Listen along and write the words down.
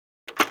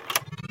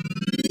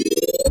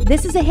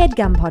This is a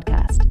HeadGum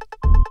podcast.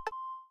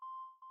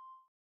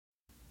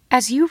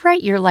 As you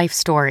write your life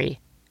story,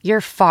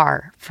 you're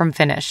far from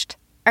finished.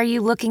 Are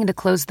you looking to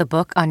close the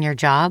book on your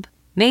job?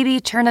 Maybe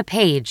turn a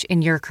page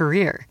in your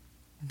career?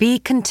 Be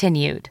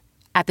continued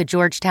at the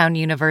Georgetown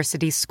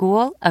University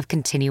School of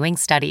Continuing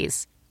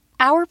Studies.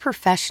 Our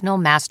professional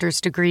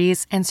master's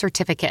degrees and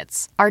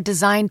certificates are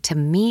designed to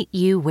meet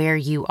you where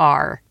you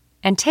are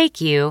and take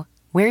you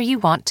where you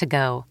want to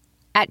go.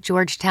 At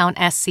Georgetown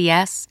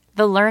SCS,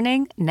 the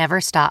learning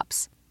never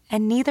stops,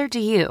 and neither do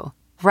you.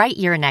 Write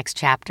your next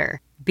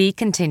chapter. Be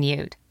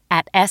continued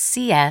at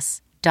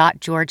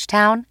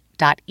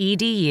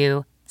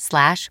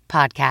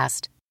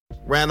scs.georgetown.edu/podcast.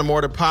 Random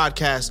Order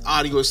Podcast,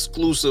 audio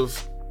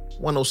exclusive,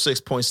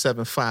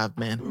 106.75,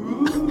 man.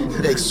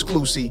 The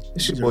exclusive.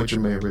 It's your boy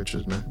Jermaine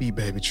Richards, man.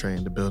 B-Baby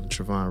Train, the building,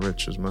 Trevon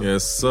Richards, man.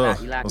 Yes, sir.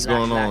 What's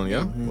going on,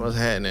 yeah? What's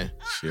happening?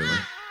 Chilling.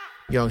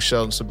 Young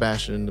Sheldon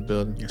Sebastian in the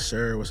building. Yes,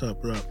 sir. What's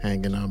up, bro?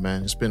 Hanging out,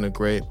 man. It's been a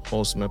great,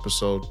 wholesome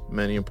episode.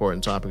 Many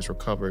important topics were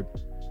covered.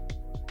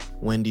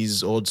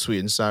 Wendy's old sweet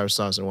and sour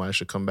sauce and why it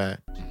should come back.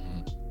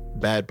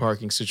 Bad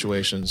parking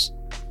situations.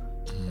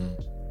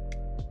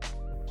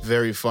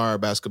 Very far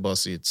basketball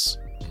seats.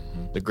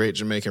 The great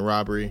Jamaican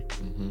robbery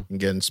and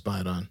getting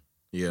spied on.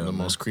 Yeah, in the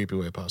man. most creepy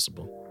way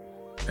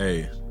possible.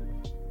 Hey,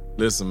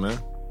 listen, man.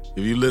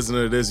 If you listen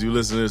to this, you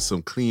listen to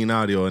some clean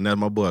audio, and that's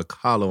my boy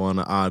Carlo on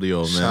the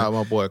audio, man. Shout out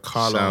my boy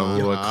Carlo. Shout out on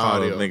my boy the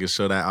Carlo, audio. making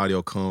sure that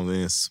audio comes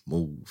in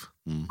smooth.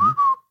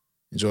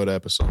 Enjoy the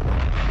episode.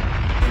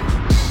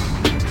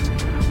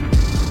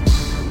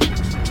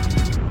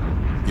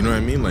 You know what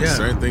I mean? Like Yeah.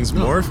 certain things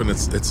morph, and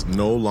it's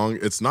no longer.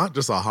 It's not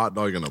just a hot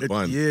dog in a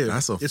bun. Yeah,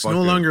 That's a. it's fucking,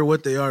 no longer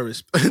what they are. Man.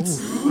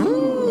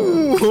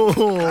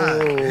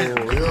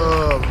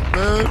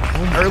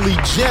 Early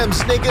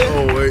gems, nigga.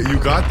 Oh wait, you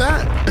got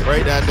that?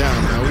 Write that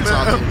down, man. We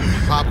talking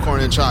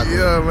popcorn and chocolate.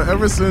 Yeah, man.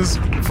 Ever since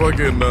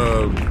fucking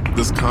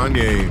this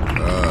Kanye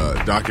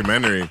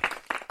documentary,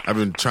 I've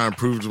been trying to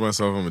prove to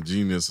myself I'm a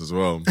genius as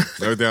well.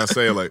 Everything I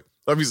say, like,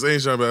 I be saying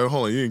shit, but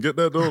hold on, you didn't get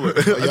that though?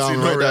 Like, I Y'all see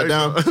no write that reaction.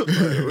 down? Like,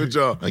 good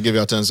job. I'll give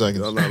y'all 10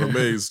 seconds. I'm not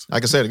amazed. I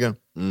can say it again.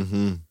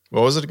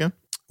 What was it again?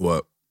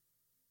 What?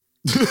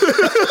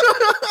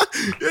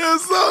 Yeah,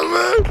 what's up,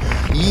 man?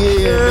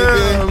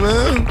 Yeah,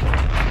 man.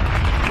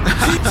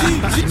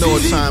 You know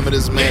what time it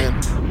is, man.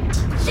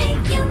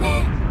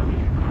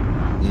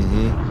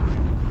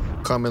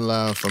 Coming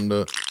live from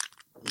the...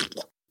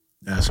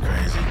 That's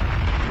crazy.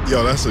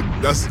 Yo, those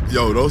That's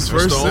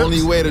first the sips.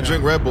 only way to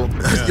drink Red Bull.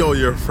 Yo,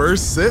 your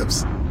first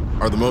sips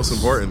are the most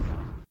important.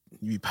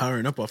 You be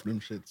powering up off them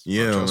shits.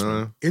 Yeah, trust me.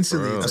 man.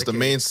 Instantly. For real. That's the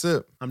main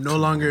sip. I'm no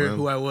longer man.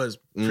 who I was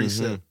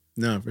pre-sip.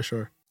 No, for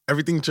sure.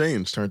 Everything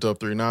changed. Turned up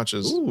 3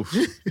 notches. Ooh,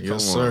 Yes, come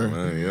sir. on,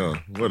 man. Yeah,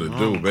 what it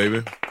do,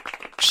 baby?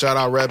 Shout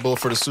out Red Bull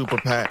for the super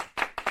pack.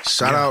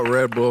 Shout out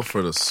Red Bull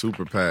for the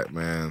super pack,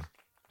 man.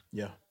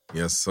 Yeah.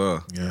 Yes,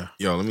 sir. Yeah.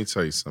 Yo, let me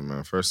tell you something,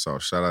 man. First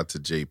off, shout out to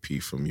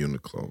JP from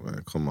Uniqlo,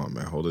 man. Come on,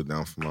 man. Hold it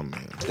down for my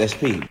man. Oh, that's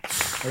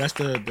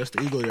the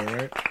Eagle there,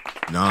 right?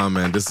 Nah,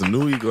 man. This is a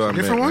new Eagle I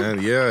met, Different one?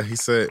 man. Yeah, he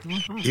said,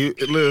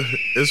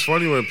 it's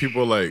funny when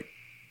people like,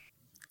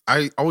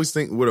 I always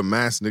think with a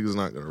mask, niggas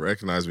not going to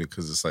recognize me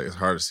because it's like, it's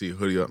hard to see a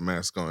hoodie up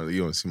mask on.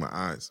 You don't see my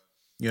eyes.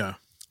 Yeah.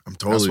 I'm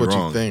totally That's what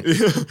wrong. you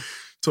think.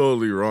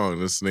 Totally wrong.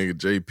 This nigga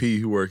JP,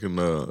 he working,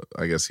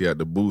 I guess he had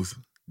the booth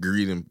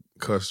greeting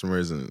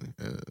customers and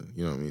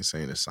you know what I mean,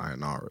 saying the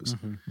sayonaras.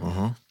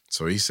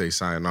 So he say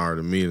sayonara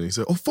to me and he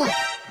said, oh, fuck.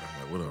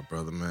 I'm like, what up,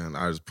 brother, man?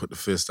 I just put the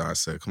fist out. I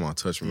said, come on,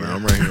 touch me, man.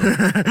 I'm right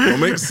here. Don't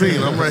make a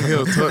scene. I'm right here.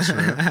 Touch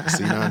me.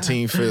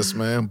 C19 fist,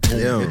 man. Boom,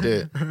 Yeah. hit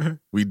that.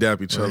 We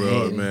dap each other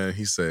up, man.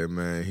 He said,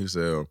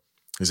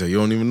 you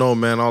don't even know,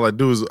 man. All I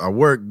do is I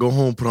work, go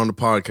home, put on the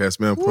podcast,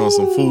 man. Put on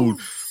some food,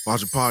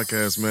 watch a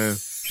podcast, man.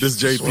 This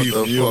JP What the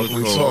from fuck we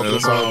Uniqlo, talking man.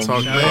 That's what I'm about,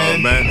 talking man? about,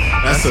 man.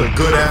 That's a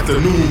good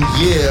afternoon.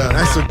 Yeah.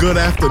 That's a good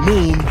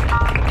afternoon.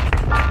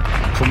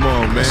 Come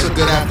on, man. That's a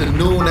good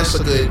afternoon. That's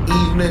a good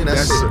evening.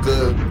 That's a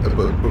good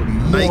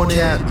morning.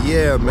 Nightcap.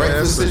 Yeah, man.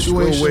 breakfast That's a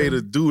situation. good way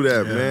to do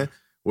that, man.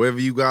 Wherever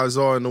you guys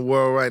are in the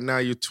world right now,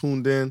 you're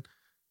tuned in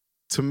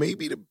to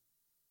maybe the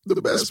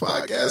best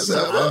podcast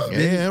ever.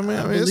 Yeah,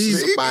 man. I mean, it's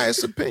believe- a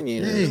biased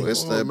opinion. Hey,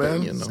 It's the man.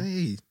 opinion, though.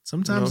 Hey,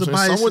 sometimes You the know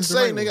what I'm bias. saying? Some would is the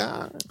say, right one.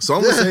 nigga.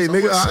 Some would say,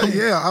 nigga,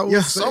 I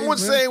would say, Some would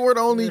man. say we're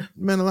the only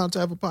men allowed to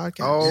have a podcast.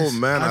 Oh,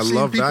 man, I I've seen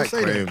love people that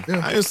say claim. that.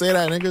 Yeah. I didn't say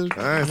that, nigga.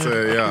 I ain't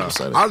say, yeah. People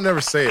say that. I'll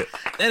never say it.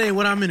 That ain't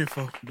what I'm in it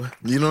for. But You know what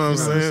I'm You know what I'm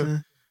saying?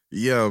 saying?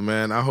 Yeah,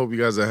 man. I hope you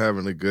guys are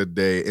having a good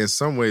day. In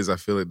some ways, I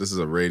feel like this is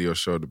a radio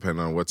show,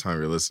 depending on what time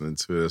you're listening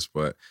to this.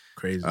 But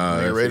crazy.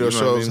 Man, if radio you know what I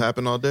shows mean?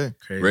 happen all day.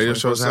 Crazy. Radio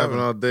shows 24/7. happen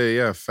all day.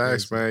 Yeah,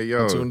 facts, man.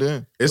 Yo, I'm tuned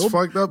in. it's It'll-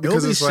 fucked up It would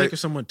because be it's sick like if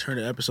someone turned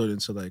an episode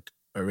into like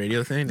a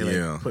radio thing. They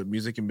Yeah. like put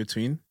music in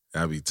between.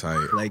 that'd be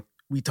tight. Like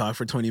we talk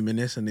for 20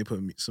 minutes and they put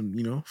some,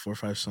 4 or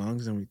 5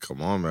 songs and we Come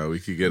on, man. We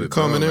could get it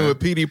Coming done, in man. with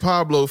PD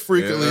Pablo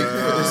frequently for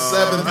the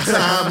 7th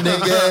time,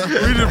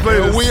 nigga. We just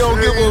played the We don't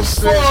give a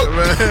same fuck. shit,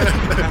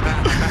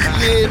 man.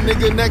 Yeah,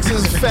 nigga. Next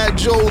is Fat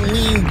Joe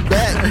lean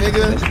back,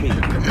 nigga.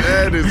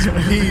 That is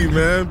P,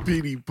 man.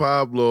 PD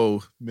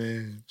Pablo.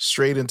 man.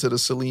 Straight into the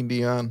Celine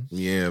Dion.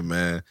 Yeah,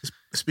 man.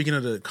 Speaking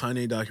of the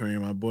Kanye documentary,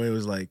 my boy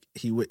was like,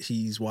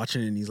 he's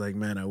watching it and he's like,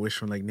 man, I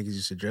wish when like niggas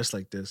used to dress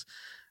like this.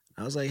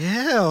 I was like,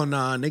 hell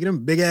nah, nigga,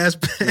 them big ass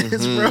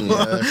pants, bro.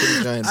 Yeah,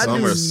 pretty giant I Some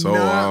do are so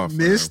not off,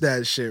 miss man.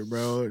 that shit,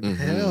 bro.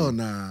 Hell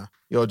nah.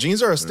 Yo,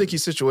 jeans are a sticky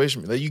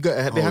situation. Like, they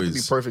have to be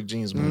Always. perfect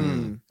jeans,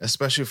 man.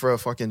 Especially for a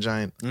fucking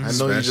giant. I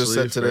know you just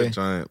Especially said for a today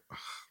Giant.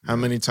 how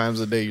many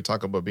times a day you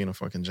talk about being a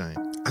fucking giant.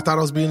 I thought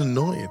I was being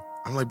annoying.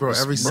 I'm like, bro,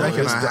 every Bro,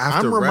 second I have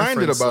I'm to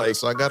reminded reference, about like, it,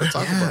 so I got to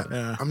talk about it.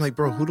 Yeah. I'm like,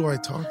 bro, who do I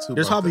talk to?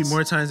 There's about probably this?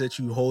 more times that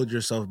you hold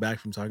yourself back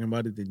from talking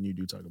about it than you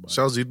do talk about it.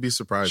 Shells, you'd be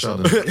surprised.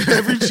 Sheldon. Sheldon.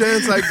 Every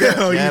chance I get,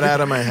 Get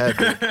out of my head.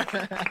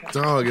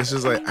 dog, it's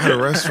just like at a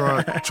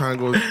restaurant trying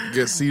to go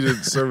get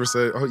seated. Server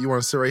said, "Oh, you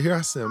want to sit right here?"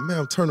 I said,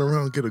 "Man, turn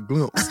around and get a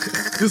glimpse."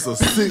 This a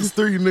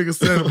 6'3" nigga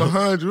standing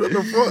behind you. What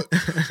the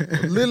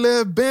fuck? Little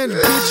ass bench,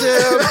 bitch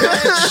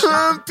ass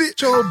bench.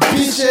 Bitch, your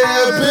bitch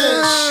ass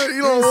bench.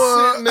 You know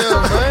what? Sitting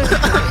there,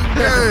 man.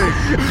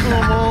 Hey,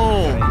 come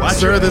on,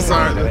 sir. This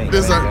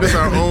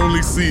our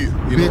only seat. You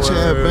know Bitch what I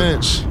ass mean?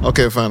 bench.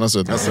 Okay, fine. That's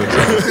it. That's it.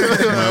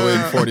 I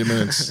waited 40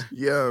 minutes.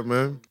 Yeah,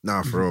 man.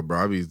 Nah, for real,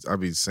 bro. I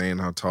be saying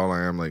how tall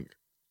I am. Like,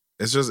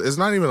 it's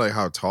not even like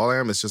how tall I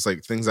am. It's just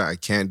like things that I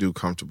can't do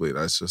comfortably.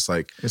 That's just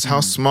like It's how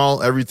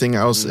small everything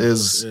else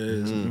is.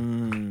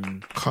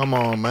 Come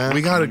on, man.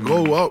 we gotta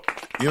go up.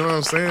 You know what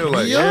I'm saying?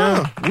 Like,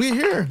 yeah, we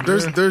here.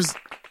 There's What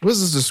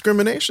is this,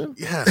 discrimination?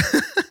 yeah.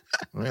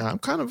 Yeah, I'm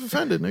kind of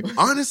offended, nigga.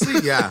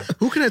 Honestly, yeah.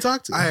 Who can I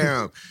talk to? I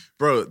am.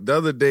 Bro, the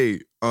other day,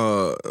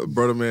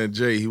 brother man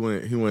Jay, he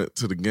went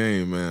to the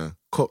game, man.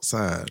 Cup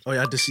side. Oh,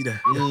 yeah, I just see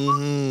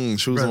that.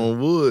 Shoes on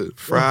wood.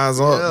 Fries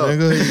up,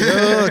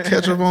 nigga. Yeah,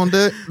 ketchup on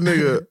deck.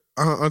 Nigga,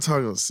 I'm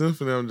talking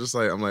symphony. I'm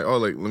like, oh,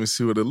 like, let me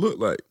see what it looked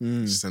like.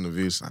 She sent a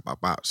view. She's like,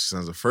 bop, bop. She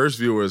sends the first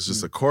view where it's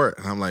just a court.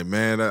 And I'm like,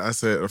 man,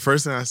 the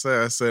first thing I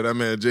said, that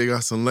man Jay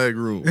got some leg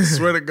room. I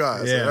swear to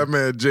God. I said, Yeah. that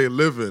man Jay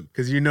living.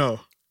 Because you know.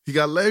 He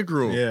got leg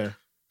room. Yeah.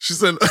 She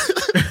sent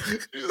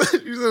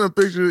a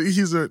picture.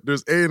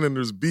 There's A and then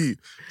there's B.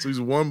 So he's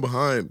one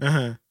behind.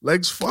 Uh-huh.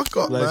 Legs fuck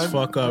up, Let's man.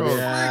 fuck up. Bro,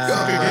 Yeah. freak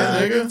up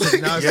again,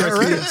 nigga. Now it's Yeah, starts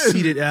getting right.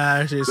 seated.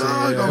 Yeah,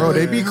 Dog, yeah. Bro,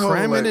 they be Yo,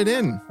 cramming like- it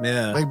in.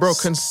 Yeah. Like, bro,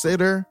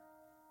 consider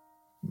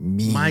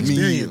me. My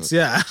experience.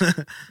 Yeah.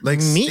 Like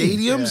Me.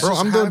 stadiums, Bro,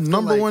 just I'm the have to,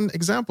 number like- one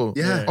example.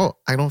 Yeah. Oh,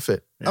 I don't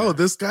fit. Oh,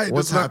 this guy.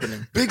 What's this not-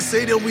 happening? Big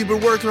stadium. We've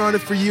been working on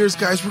it for years,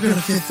 guys. We're gonna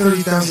fit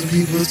 30,000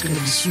 people. It's gonna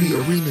be sweet.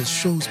 Arenas,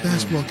 shows,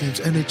 basketball games,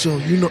 NHL.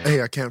 You know,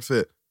 hey, I can't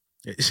fit.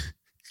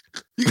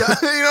 You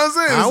got, you know what I'm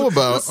saying? How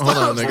about, Let's hold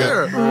on, stop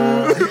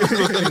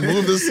nigga. there.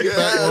 Move this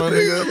back one,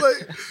 nigga. nigga.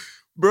 Like,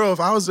 bro, if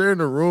I was there in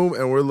the room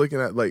and we're looking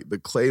at like the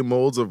clay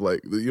molds of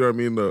like, you know what I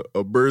mean,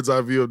 a bird's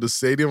eye view of the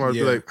stadium, I'd be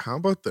Yeah. like, how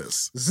about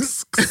this?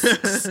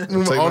 Take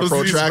All my the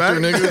seats protractor,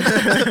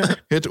 back.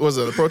 nigga. Was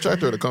it the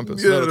protractor or the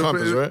compass? Yeah, No, the the-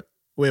 compass, right?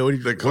 Wait, what do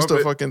you What's the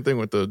fucking thing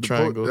with the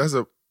triangle? That's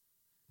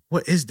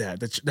What is that?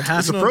 The half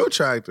it's a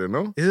protractor,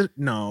 no? Is it?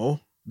 No.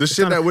 The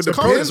shit that with the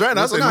compass, pin, right?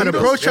 That's with not a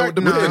needle.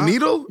 protractor. Yeah, with the Nah.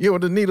 needle. Yeah,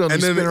 with the needle and,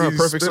 And you then spin around you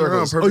perfect spin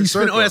around circles. perfect Oh, you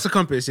spin. circle. Oh, that's a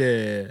compass. Yeah.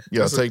 Yeah,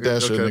 That's take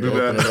that shit, okay, nigga. do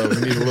that. Open it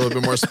up. We need a little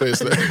bit more space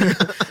there.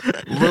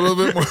 A little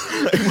bit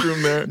more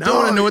room there. Now I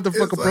want to know what the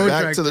fuck a it's like-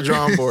 protractor Back to the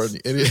drawing board, you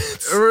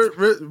idiots.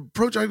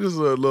 Protractor is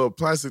a little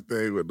plastic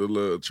thing with the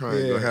little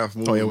triangle Yeah. half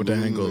moon. Oh, yeah, with the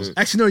angles.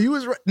 Actually, no, you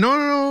was right.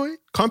 No.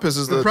 Compass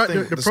is The, the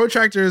thing. the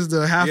protractor is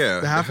the half,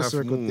 Yeah, the half the a half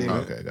circle moon. thing.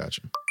 Okay,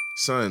 gotcha.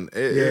 Son,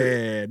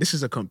 Yeah, this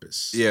is a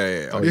compass. yeah.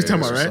 Oh, You're yeah, talking that's about,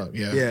 what's right? up.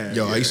 Yeah. Yeah.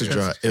 Yo, I used to Yeah.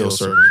 draw ill That's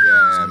circle.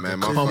 Yeah, man.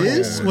 My phone.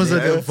 This was a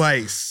Yeah.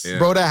 device. Yeah.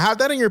 Bro, have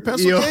that in your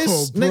pencil Yo,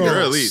 case? bro. Nigga,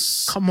 Really?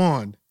 Come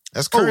on.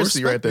 that's Oh,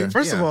 currency right there.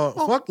 First of Yeah.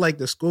 all, fuck like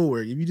the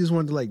schoolwork. If you just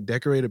wanted to like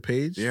decorate a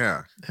page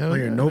Yeah, Hell on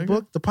your yeah,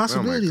 notebook, the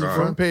possibilities, God.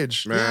 bro. Front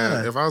page.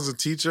 man. Yeah. If I was a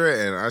teacher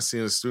and I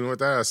seen a student with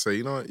that, I'd say,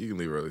 you know what, you can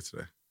leave early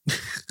today.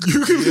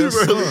 You can leave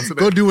early today.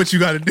 Go do what you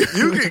got to do.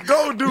 You can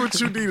go do what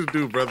you need to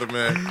do, brother,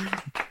 man.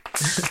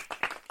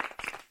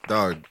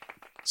 Dog,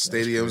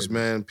 stadiums,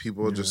 man.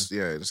 People just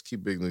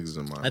keep big niggas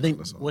in mind. I think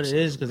That's all what I'm it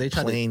saying. is because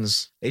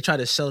they try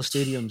to sell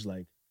stadiums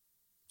like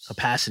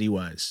capacity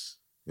wise.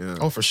 Yeah.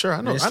 Oh, for sure.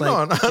 I know. It's I know.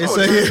 like, I know. it's what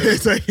like, time it is.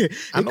 it's like it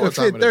I know could what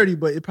time fit it is. 30,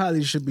 but it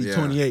probably should be Yeah.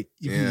 28.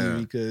 You feel Yeah.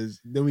 me?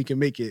 Because then we can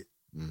make it.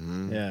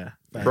 Mhm. Yeah,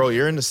 Bro,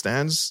 you're in the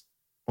stands.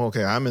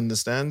 Okay, I'm in the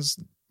stands.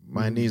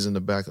 My knees in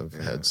the back of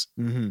heads.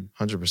 Mm-hmm.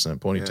 100%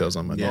 ponytails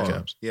on my Yeah.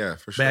 kneecaps. Yeah,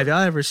 for sure. But have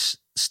y'all ever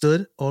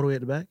stood all the way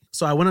at the back?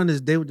 So I went on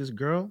this date with this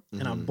girl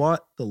and I Mhm.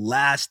 bought the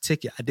last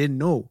ticket. I didn't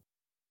know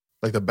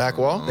Like the back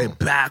wall? Oh. the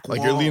back Like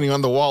wall. you're leaning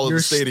on the wall of You're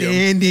the stadium.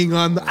 standing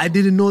on the. I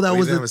didn't know that Oh, you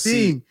was didn't a have a seat.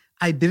 thing.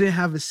 I didn't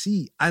have a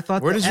seat. I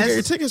thought. Where the did you get your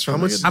S- tickets from? How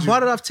much nigga? did I you-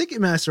 bought it off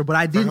Ticketmaster, but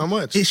I didn't. how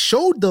much? It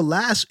showed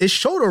It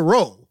showed a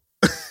row.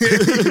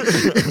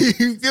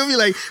 You feel me?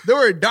 Like there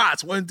were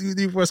dots, 1, 2,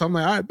 3, 4. So I'm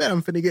like, all right, bet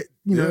I'm finna get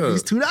Yeah.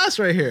 these 2 dots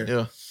right here.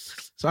 Yeah.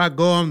 So I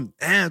go, I'm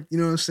amped, you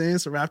know what I'm saying?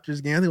 It's a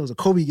Raptors game. I think it was a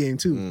Kobe game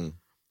too.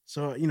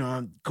 So, you know,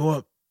 I go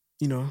up,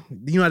 you know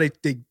how they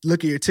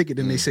look at your ticket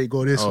and they say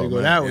go this way,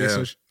 go that way.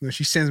 So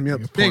she sends me up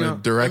the thing.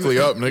 Directly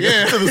up,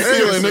 nigga. To the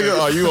ceiling, nigga.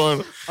 Are you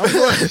on?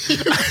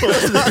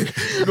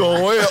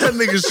 Going way up. That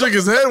nigga shook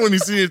his head when he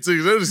seen your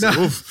ticket. That just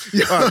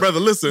oof. All right,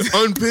 brother, listen.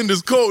 Unpinned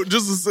his coat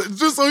just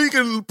so he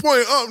can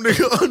point up,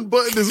 nigga.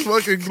 Unbutton his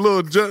fucking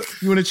little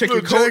You want to check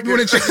your coat? You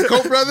want to check your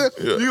coat, brother?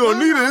 Yeah. You gonna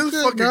need it.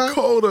 It's fucking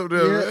cold up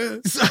there,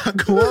 man. So I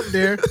go up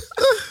there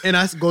and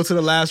I go to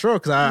the last row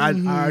because I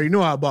already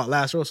know I bought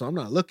last row, so I'm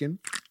not looking.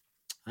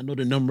 I know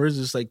the numbers.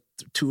 It's like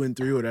 2 and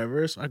 3 or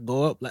whatever. So I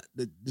go up.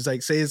 It's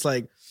like say it's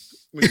like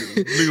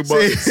nigga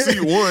bought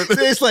seat 1.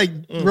 Say it's like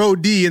row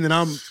D and then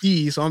I'm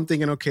E. So I'm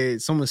thinking, okay,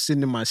 someone's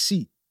sitting in my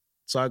seat.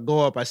 So I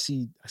go up. I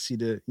see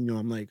the. You know,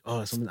 I'm like,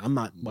 oh, I'm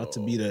not about to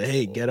be the.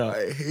 Hey, get up.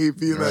 I hate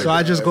being like So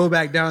I just go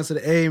back down to the.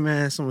 Hey,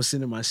 man, someone's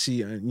sitting in my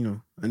seat. I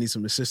need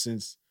some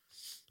assistance.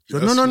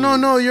 Like,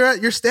 no,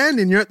 you're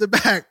standing. You're at the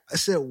back. I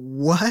said,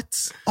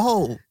 what?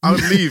 Oh. I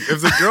would leave.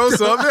 If the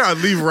girl's up there, I'd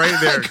leave right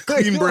there.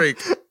 Clean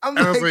break. And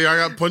I was like, I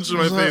got punched in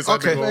my face.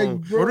 Okay, where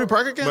do we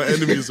park again? My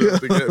enemies are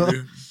to get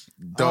me.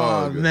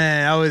 Dog. Oh,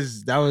 man,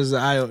 that was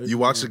You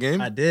watched the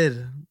game? I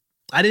did.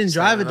 I didn't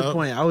drive at the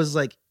point. I was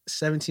like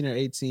 17 or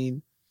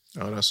 18.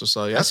 Oh, that's what's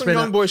up. Yeah, that's some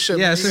young boy shit.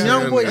 Yeah, some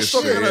young boy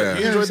shit.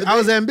 Yeah. I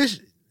was ambitious.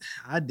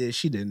 I did.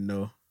 She didn't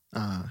know.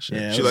 Shit.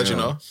 Yeah, She let you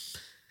know?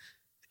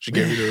 She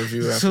gave you the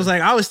review after. So it's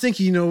like I was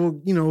thinking,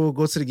 we'll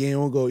go to the game,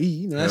 we'll go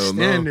eat. That's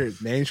standard.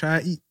 They ain't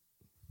trying to eat.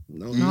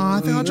 No,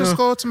 I think I'll just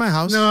go to my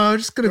house. No, I'm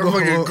just gonna go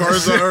home.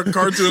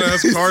 Cartoon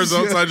ass cars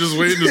outside just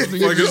waiting to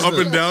fucking up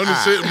and down and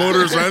shit.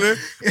 Motors running.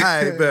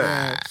 I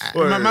bet.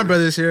 My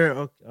brother's here.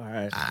 Okay, all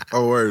right.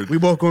 Oh, word. We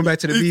both going back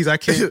to the bees. I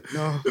can't.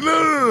 No.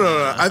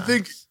 I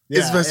think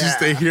it's best you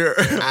stay here.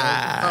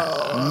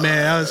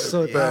 Man, I was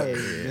so tired.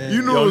 Man.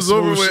 You knew it was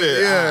over with.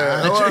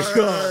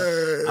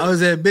 I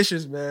was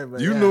ambitious, man.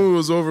 But you knew it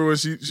was over when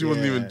she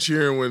wasn't even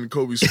cheering when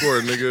Kobe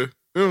scored, nigga.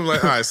 It was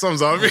like, all right,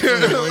 something's off here.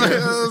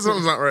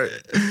 Something's not right.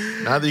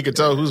 Now that you can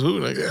tell who's who,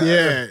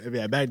 nigga.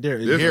 Yeah, back there.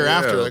 Here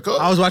after, like,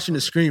 I was watching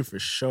the screen for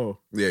sure.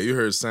 Yeah, you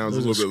heard sounds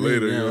a little bit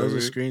later. Yeah, it was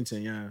a screen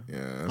thing, yeah.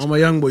 Yeah. I'm a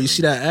young boy. You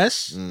see that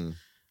S?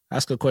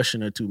 Ask a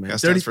question or two, man.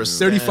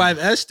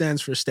 35S stands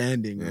for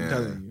standing. I'm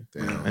telling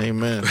you. Damn.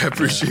 Amen. I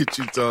appreciate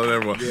you telling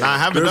everyone. Nah, I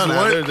haven't done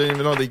that. I didn't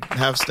even know they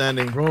have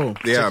standing. Bro.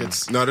 Yeah.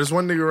 Tickets. No, there's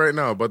one nigga right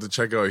now about to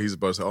check out. He's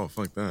about to say, oh,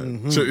 fuck that.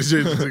 Change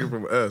the ticket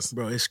from S.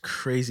 Bro, it's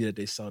crazy that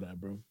they saw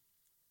that, bro.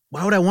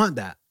 Why would I want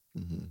that?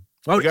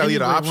 Why would You gotta leave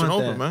the anybody option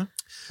want open, that? man.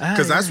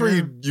 Because that's where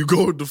you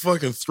go to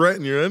fucking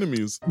threaten your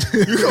enemies.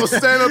 You go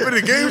stand up in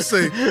the game and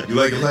say, you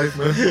like life,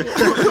 man?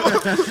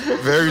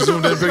 Very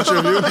zoomed in picture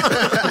of you.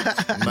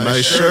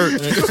 Nice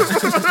shirt.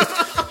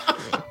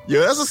 Yo,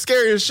 that's the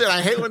scariest shit.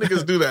 I hate when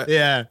niggas do that.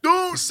 Yeah.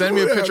 Don't Send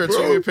me a picture, tweet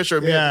me a picture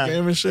of me at the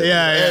game and shit.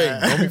 Yeah, Hey, yeah.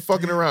 don't be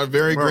fucking around.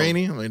 Very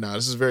grainy. I'm like, nah,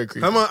 this is very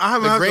creepy. I haven't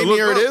had to look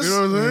grainier up, it is, you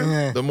know what I'm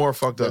saying? the more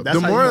fucked up. That's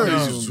The how more you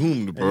know. you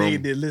zoomed, That bro.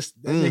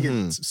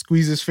 nigga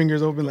squeeze his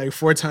fingers open like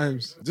 4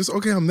 times. Just,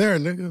 okay, I'm there,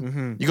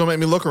 nigga. You gonna make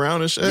me look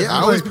around and shit? Yeah,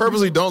 I always like-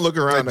 purposely don't look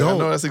around. I don't. I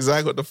know that's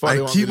exactly what the fuck they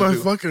I want keep me to my do.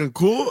 fucking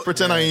cool.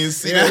 Pretend I ain't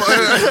see it.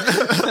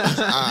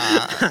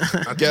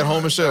 I get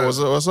home and shit. What's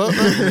up?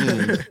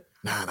 Man?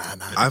 Nah.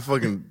 I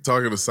fucking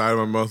talk in the side of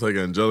my mouth like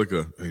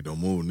Angelica. Hey, don't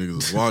move, niggas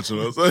is watching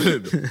us.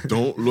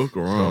 Don't look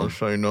Don't around.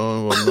 say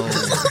no.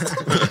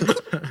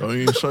 Don't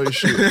even say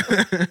shit.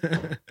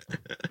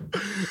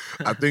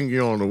 I think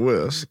you're on the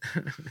west.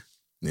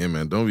 Yeah,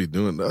 man, don't be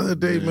doing the other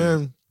day,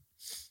 man.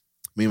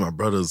 Me and my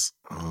brothers,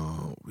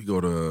 we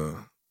go to,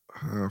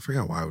 I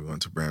forgot why we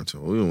went to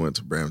Brampton. We went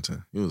to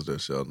Brampton. You was there,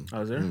 Sheldon. I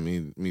was there.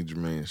 Me,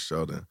 Jermaine, and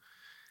Sheldon.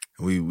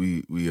 And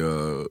we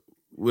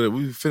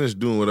finished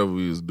doing whatever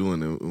we was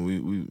doing, and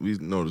we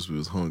noticed we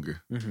was hungry.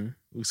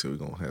 We said we're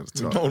gonna have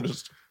to talk.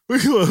 We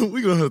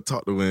gonna have to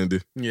talk to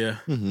Wendy. Yeah.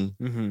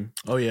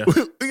 Oh, yeah.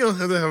 We gonna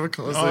have to have a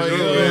conversation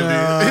with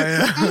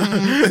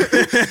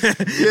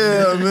Wendy.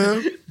 Yeah,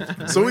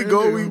 man. So we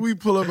go, we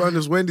pull up on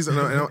this Wendy's, and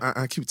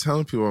I keep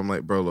telling people, I'm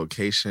like, bro,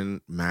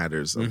 location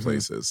matters in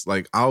places.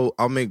 Like I'll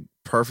make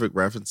perfect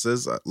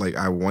references. Like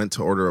I went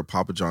to order a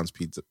Papa John's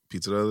pizza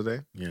the other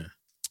day. Yeah.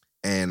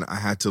 And I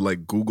had to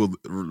like Google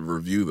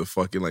review the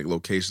fucking like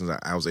locations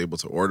that I was able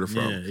to order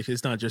from. Yeah,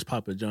 it's not just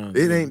Papa John's.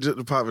 It ain't just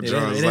the Papa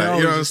John's. it ain't Like, you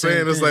always know what I'm the saying?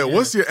 same It's thing, like,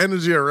 what's your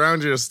energy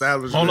around your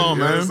establishment? Hold on,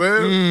 You know man. what I'm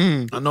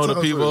saying? I know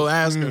the people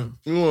asking,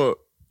 What?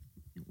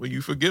 will you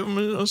forgive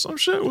me or some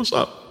shit? What's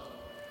up?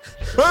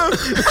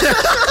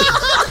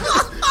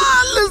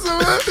 Listen,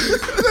 man.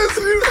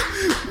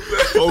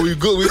 Oh, we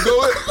good? We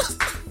good?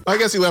 I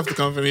guess he left the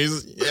company.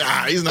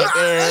 He's not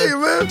there. Hey,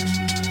 man.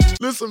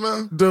 Listen,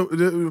 man.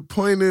 The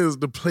point is,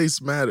 the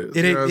place matters.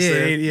 It You ain't, know what I'm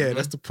saying? yeah,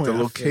 that's the point. The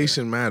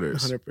location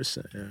matters.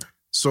 100%, yeah.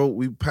 So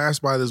we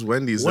passed by this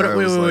Wendy's.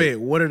 Wait.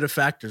 What are the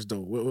factors, though?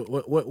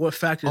 What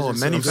factors? Oh, are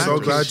many I'm so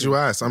factors. glad you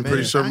asked. I'm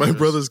pretty sure my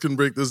brothers can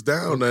break this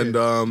down. And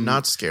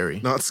Not scary.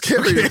 not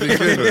scary to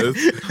begin with.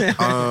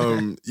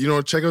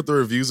 Check out the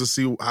reviews to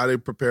see how they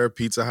prepare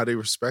pizza, how they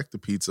respect the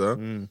pizza.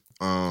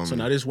 So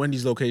now this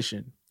Wendy's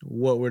location.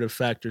 what were the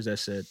factors that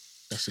said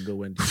that's a good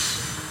Wendy's?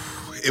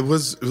 It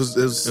was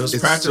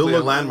practically a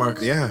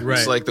landmark. Yeah. Right.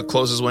 It's like the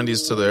closest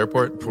Wendy's to the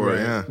airport.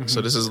 Yeah. So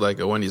this is like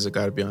a Wendy's that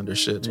got to be on their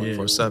shit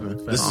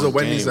 24/7. This is a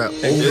Wendy's that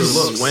This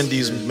overlooks.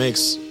 Wendy's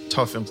makes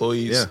tough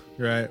employees. Yeah.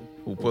 Right.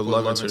 Who put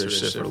love into their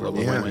shit for the love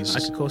of Yeah. Wendy's. I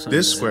could co-sign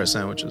This that. Square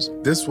sandwiches.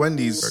 This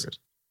Wendy's. Burgers.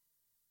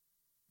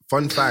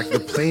 Fun fact: the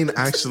plane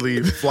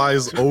actually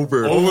flies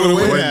over the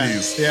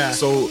Wendy's. Yeah.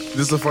 So this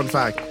is a fun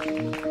fact: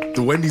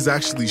 the Wendy's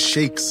actually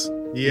shakes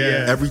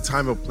Yeah. every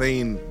time a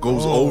plane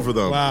goes over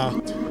them.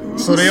 Wow.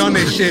 So they on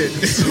their shit.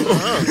 So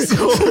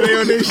they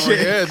on their shit.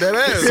 Yeah,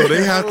 that is. So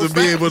they have to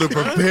be able to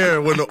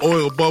prepare when the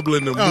oil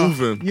bubbling and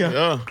moving.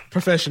 Yeah.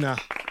 Professional.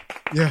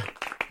 Yeah.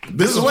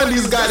 This is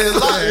Wendy's got it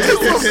locked.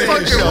 This is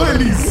fucking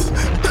Wendy's.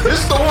 This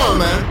is the one,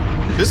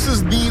 man. This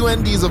is the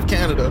Wendy's of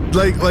Canada.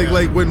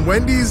 Like when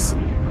Wendy's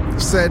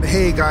said,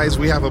 "Hey guys,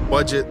 we have a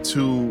budget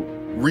to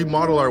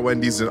remodel our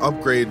Wendy's and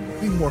upgrade,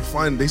 be more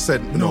fun." They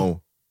said,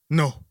 "No,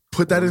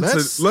 put that into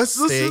let's stay in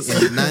let's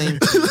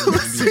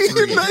stay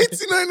in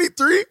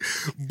 1993,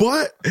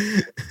 but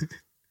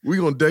we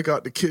gonna deck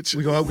out the kitchen.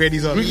 We gonna upgrade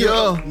these other.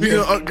 We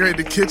gonna upgrade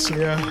the kitchen."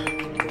 Yeah.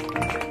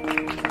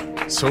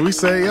 So we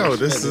say, "Yo,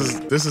 this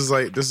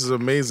is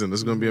amazing. This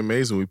is gonna be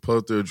amazing." We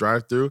pull through a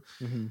drive-through,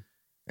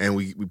 and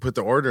we put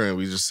the order in.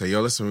 We just say,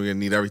 "Yo, listen, we're gonna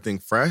need everything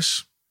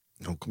fresh."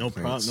 No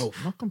complaints. No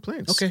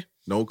complaints. Okay.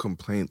 No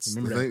complaints.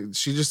 Remember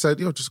She just said,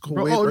 "Yo, just go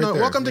Bro, wait right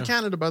there." welcome to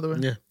Canada, by the way.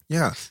 Yeah.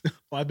 Yeah,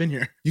 Well, I've been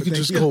here. you can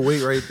Thank just go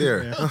wait right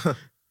there. Yeah.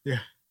 Yeah.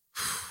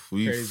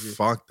 We Crazy.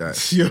 fucked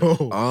that. Yo.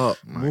 Oh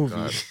my Movie.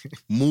 god,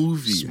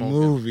 movie,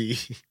 Movie.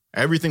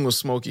 Everything was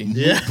smoky.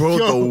 Yeah. bro.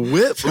 Yo. The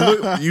whip.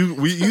 Look, you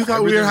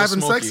thought we Everything were was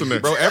having sex smoky. in there,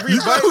 Bro, every You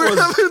bite thought we were was-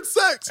 having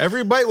sex.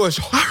 Every bite was.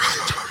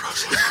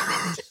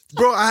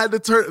 Bro, I had to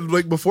turn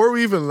before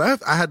we even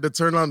left. I had to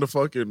turn on the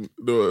fucking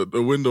the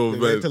window The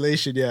vent.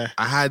 ventilation, yeah.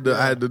 I had to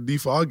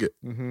defog it.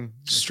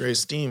 Straight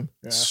steam.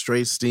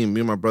 Straight steam.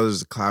 Me and my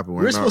brothers are clapping.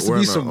 We're supposed to be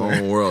in somewhere.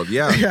 our own world.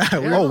 Yeah.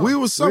 Yeah, we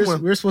was somewhere.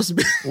 We're supposed to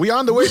be. We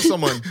on the way to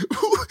someone.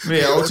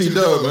 Yeah, OT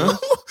Dub, man.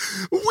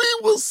 We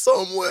was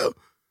somewhere.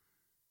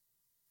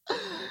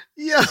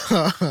 Yeah.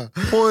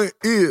 Point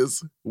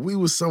is, we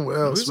was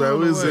somewhere else, man.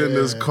 We was in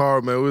this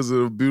car, man. We was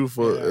in a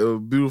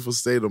beautiful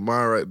state of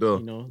mind right there.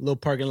 You know, little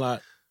parking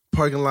lot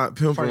Parking lot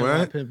pimping, Parking right?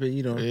 lot pimping,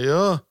 you know.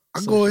 Yeah.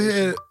 I go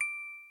ahead.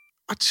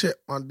 I check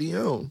my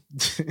DM.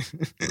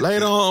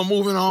 Later on,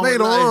 moving on. Later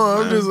with life, on,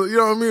 I'm man. just, you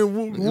know what I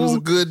mean? It was a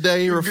good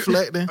day,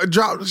 reflecting. I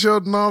dropped the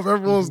shelter off.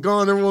 Everyone's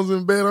gone. Everyone's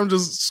in bed. I'm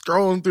just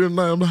scrolling through the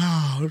night. I'm like,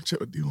 let me check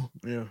my DM.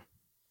 Yeah. What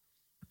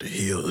the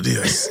hell is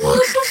this? What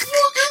the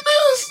fuck is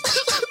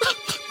this?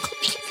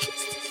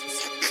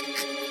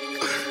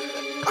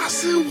 I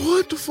said,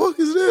 what the fuck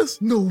is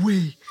this? No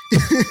way.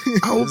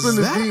 I opened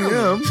the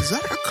DM. Is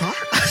that a car?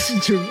 I see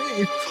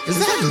Jermaine. Is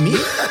that me?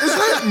 Is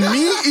that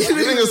me eating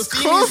Eating a a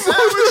steamy combo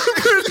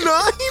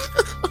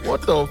number 9?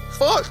 What the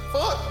fuck?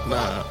 Fuck.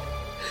 Nah.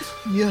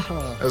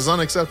 Yeah. That's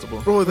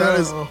unacceptable. Bro, that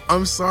is, Bro.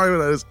 I'm sorry,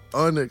 but that is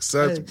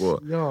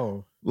unacceptable.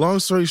 Yo. Long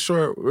story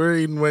short, we're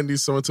eating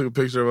Wendy's. Someone took a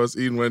picture of us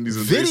eating Wendy's.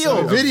 And they Video.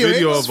 sent a Video.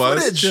 video It of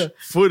was us.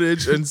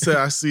 Footage and said,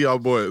 I see y'all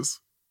boys.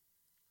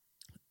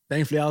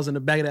 Thankfully, I was in the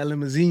back of that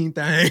limousine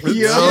thing. So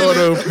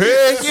Yo. the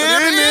pig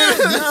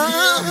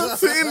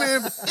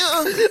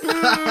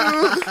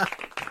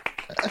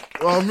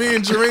well, me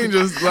and Jermaine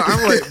just, like,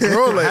 I'm like,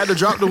 bro, I like, had to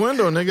drop the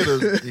window, nigga.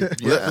 let the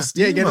Yeah,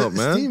 steam get out, the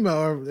man. steam out,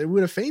 or they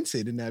would have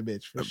fainted in that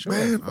bitch for sure.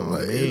 Man, I'm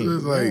like, man.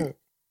 it's like,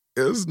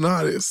 it's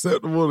not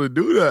acceptable to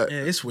do that. Yeah,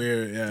 it's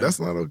weird. Yeah, That's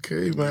not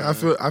okay, man. I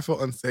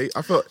feel unsafe.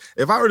 I feel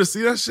if I were to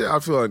see that shit, I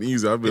feel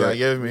uneasy. I'd be Yeah, like,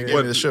 give me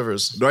the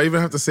shivers. do I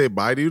even have to say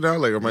bye to you now?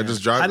 Like, am I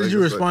just driving? How did like,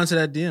 you it's respond to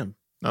that DM?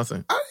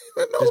 Nothing. Like, I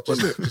didn't even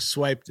open it. Just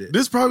swiped it.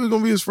 This probably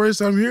gonna be his first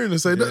time hearing it.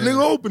 Say that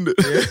nigga opened it.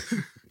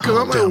 Because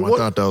I'm Damn, like,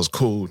 what? I thought that was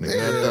cool,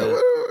 nigga.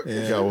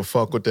 Yeah. Y'all will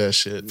fuck with that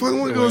shit. Fuck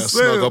what The you way I say.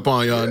 snuck up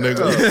on y'all,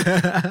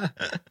 nigga.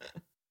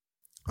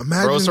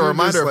 Imagine Bro, it's a you're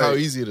reminder just of how like-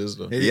 easy it is,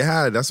 though.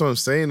 Yeah, that's what I'm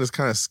saying. It's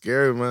kind of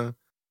scary, man.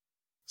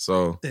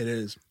 So It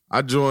is.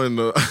 I joined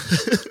the.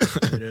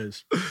 It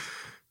is.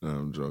 No,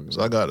 I'm joking.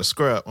 So I got a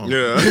scrap.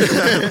 Yeah,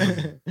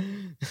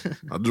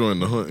 I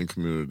joined the hunting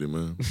community,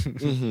 man.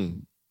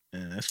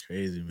 Man, that's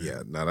crazy, man.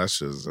 Yeah, nah, that's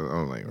just.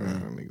 I'm like,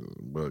 man,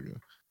 niggas bugging.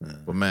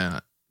 But man,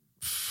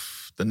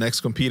 the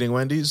next competing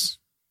Wendy's,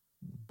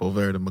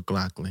 Bovaird and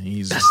McLaughlin.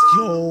 He's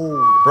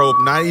Yo. bro,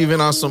 not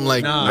even on some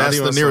like Nah. that's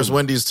Not the even nearest some-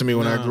 Wendy's to me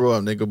when I Nah. grew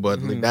up, nigga.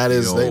 But like, that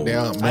is Yo. they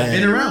are I've man.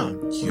 been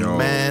around. Yo.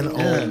 Man, Yeah.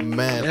 oh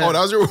man. Yeah. Oh, that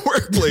was your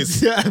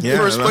workplace. Yeah. Yeah,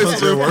 First that place was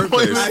was your your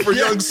workplace. workplace for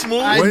Yeah. Young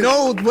Smooth. I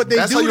know what they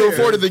That's do how you there.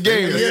 afforded the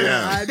game.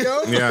 Yeah, I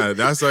know. Yeah,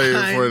 that's how you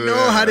I afforded it.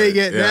 know how they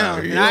get Yeah. down.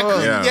 And I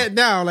couldn't Yeah. get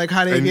down like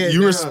how they And get you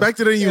down.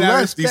 respected it and you And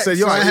I left. You respect, said,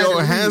 yo, so I had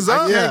to hands leave.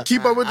 up. Yeah. I can't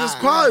keep up with this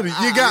quality.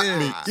 You got Yeah.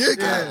 me. You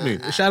got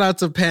me. Shout out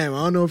to Pam.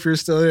 I don't know if you're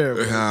still there.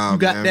 But Yeah, you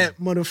got man. that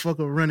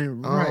motherfucker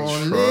running right.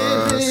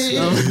 trust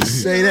I'm gonna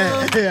say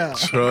that. Yeah.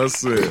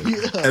 Trust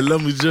it. And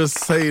let me just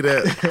say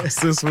that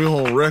since we're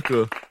on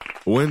record,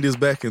 Wendy's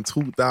back in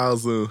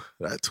 2000,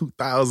 that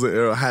 2000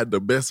 era had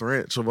the best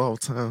ranch of all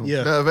time.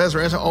 Yeah. The best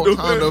ranch of all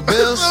time. The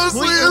best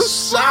sweet and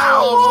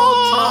sour of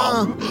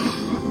all time.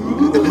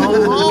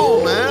 Come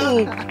on,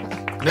 man.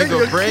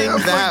 Nigga, bring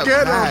that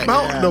forget back.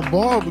 about the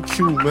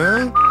barbecue,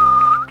 man.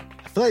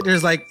 I feel like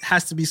there's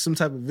has to be some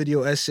type of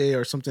video essay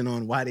or something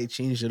on why they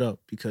changed it up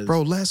because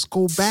Bro, let's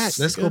go back.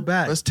 Let's go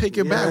back. Let's take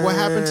it back. What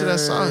happened to that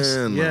sauce?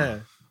 yeah.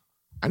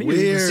 I need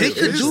Where They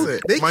could is do-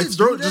 it? they My could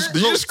throat do just that.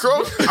 Did you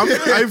scroll?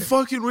 I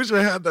fucking wish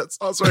I had that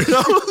sauce right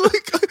now.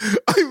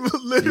 I'm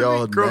literally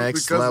Yo, croaked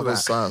next because of level that.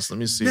 sauce. Let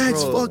me see.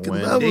 Next bro. fucking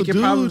When- level. They could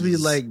dudes.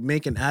 probably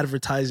make an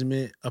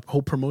advertisement, a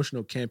whole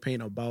promotional campaign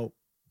about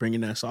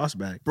bringing that sauce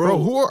back. Bro,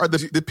 who are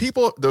the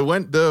people?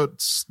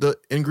 The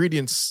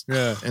ingredients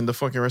Yeah. and the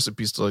fucking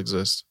recipe still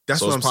exist. That's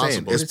So what I'm it's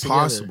saying. possible. It's Put it together.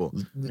 possible.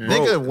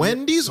 Nigga, Bro,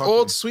 Wendy's talk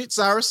old to me. sweet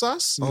sour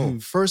sauce. Mm-hmm.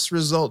 First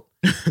result.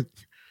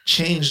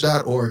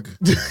 Change.org.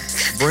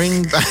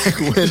 Bring back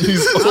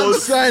Wendy's old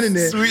signing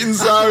it. sweet and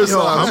sour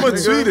sauce. I'm gonna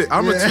nigga. tweet it.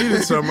 I'm gonna tweet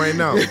it to them right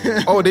now.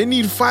 Oh, they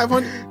need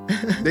 500.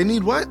 They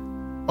need what?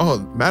 Oh,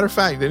 matter of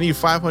fact, they need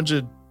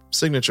 500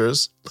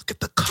 signatures. Look at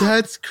the cup.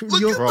 That's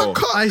Look at the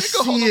cup. I Nigga,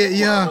 hold see on, it.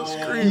 Yeah. hold on.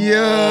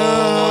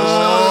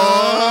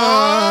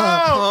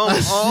 I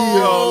see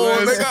Oh,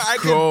 it. nigga, I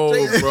Go,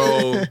 can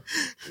bro.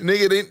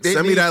 Nigga, they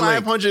Send me need that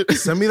link. 500.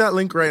 Send me that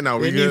link right now.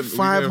 They We need good?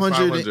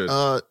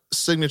 500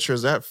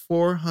 signatures at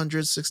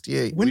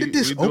 468. When did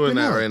this we doing open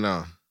that up? right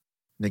now?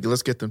 Nigga,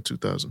 let's get them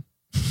 2,000.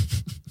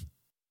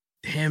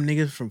 Damn,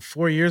 niggas from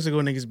 4 years ago,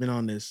 niggas been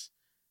on this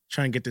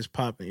trying to get this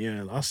popping.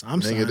 Yeah, I'm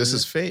signing Nigga, this it.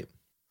 is fate.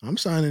 I'm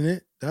signing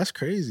it. That's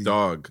crazy.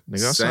 Dog,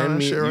 Nigga, I'll sign send that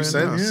me. shit You right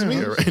send now. this to me,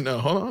 Yeah, right now.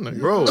 Hold on, nigga.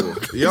 bro.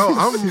 Yo,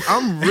 I'm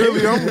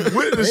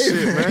with this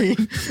shit, man.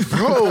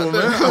 Bro,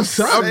 man, I'm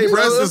sorry,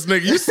 pressed this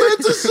nigga. You said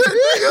this shit,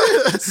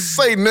 nigga.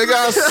 Say, nigga,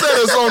 I said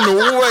it's on the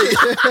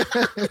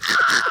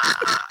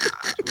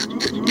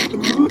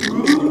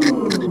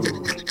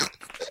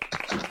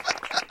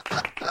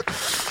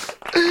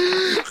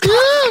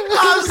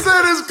I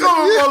said it's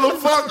coming,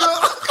 motherfucker.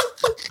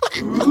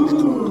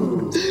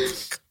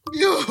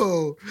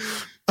 Yo.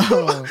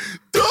 Dog,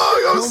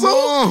 Come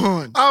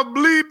on. I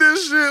bleed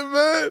this shit,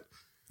 man.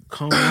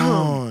 Come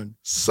on.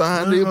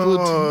 Sunday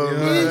Oh,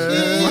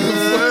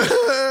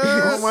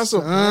 How am I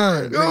so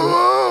Son. Come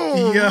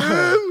on, Yeah.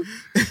 man.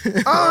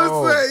 I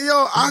would say,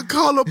 yo, I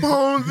call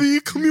upon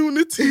the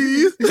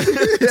community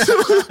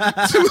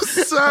to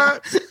sign.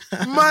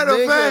 Matter of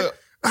Nigga. fact,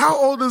 how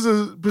old is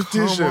this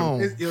petition? Come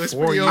on. It's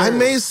 4 pretty years. old. I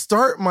may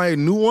start my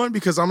new one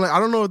because I'm like, I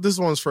don't know if this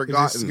one's It's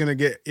forgotten. gonna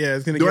get,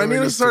 it's gonna Do get I need to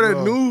released start a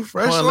go. new,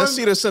 fresh Hold on, one? let's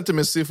see the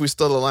sentiment, see if we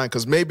still align,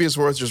 because maybe it's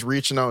worth just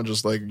reaching out and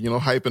just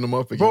hyping them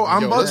up again. Bro,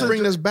 I'm Yo, about let's to-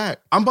 bring this back.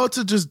 I'm about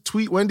to just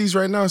tweet Wendy's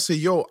right now and say,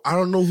 yo, I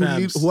don't know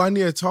Fams. who I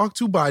need to talk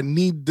to, but I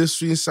need this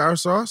sweet and sour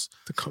sauce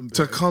To come back.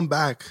 to come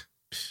back.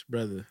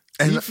 Brother.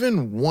 And-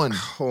 Even one.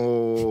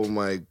 Oh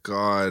my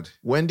God.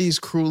 Wendy's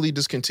cruelly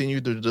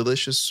discontinued their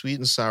delicious sweet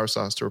and sour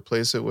sauce to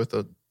replace it with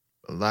a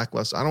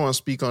lackluster. I don't want to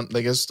speak on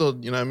it's still,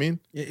 you know what I mean?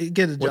 It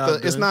get the With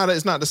job it's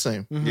done. not the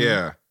same.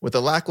 Yeah. With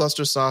a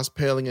lackluster sauce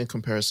paling in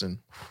comparison,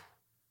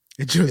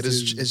 It just it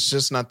is. It's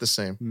just not the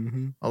same.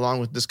 Mhm. Along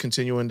with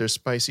discontinuing their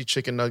spicy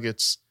chicken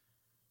nuggets,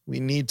 we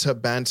need to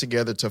band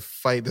together to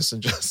fight this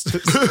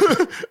injustice.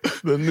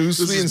 The new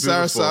sweet and is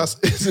sour beautiful. sauce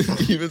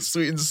isn't even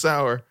sweet and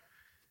sour.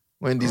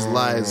 Wendy's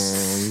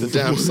lies. The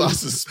damn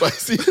sauce is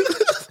spicy.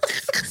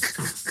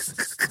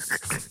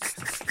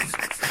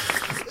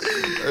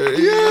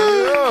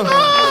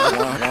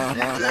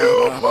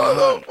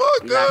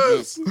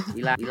 Motherfuckers.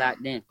 We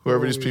locked in.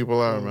 Whoever these people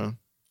are, man.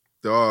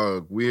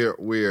 Dog,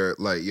 we're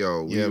like,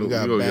 yo, Yeah, we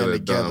got to gonna band get it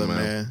together, done,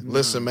 man.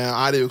 Listen, man,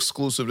 audio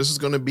exclusive. This is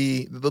going to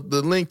be the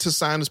link to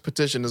sign this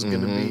petition is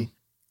going to be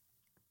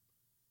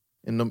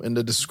in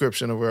the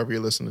description of wherever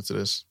you're listening to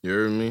this. You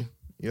heard me?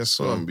 Yes,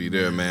 So sir. I'm gonna be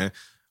there, man.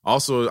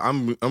 Also,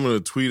 I'm gonna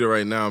tweet it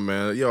right now,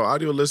 man. Yo,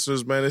 audio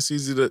listeners, man, it's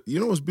easy to. You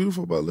know what's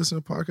beautiful about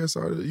listening to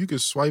podcasts? Audio? You can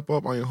swipe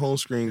up on your home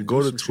screen, go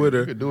to You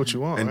Twitter, can do what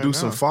you want and right do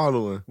some now.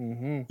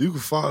 following. You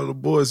can follow the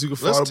boys. You can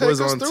follow Let's the take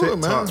boys us on through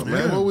TikTok, it,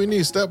 man. man. What we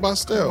need, step by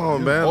step. Come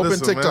on, man. Open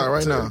Listen, TikTok man.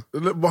 right now.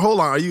 But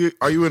hold on,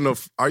 are you in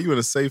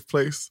a safe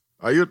place?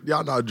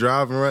 Y'all not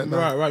driving right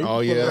now? Right. Oh,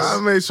 You yeah. pull I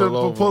up. make sure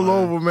Pull to pull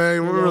over, over,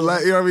 man. We're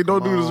relax. You know what I mean?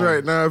 Don't do this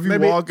right now. If you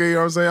Maybe- walking, you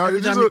know what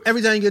I'm saying?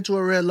 Every time you get to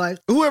a red light,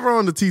 Whoever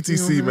on the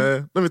TTC,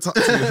 man, let me talk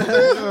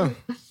to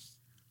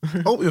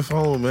you. Open your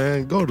phone,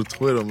 man. Go to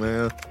Twitter,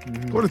 man.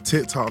 Go to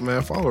TikTok,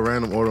 man. Follow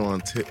Random Order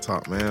on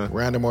TikTok, man.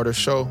 Random Order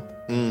Show.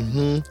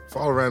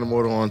 Follow Random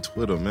Order on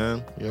Twitter,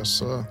 man. Yes,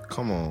 sir.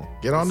 Come on.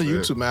 Get on the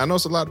That's it. YouTube, man. I know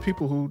it's a lot of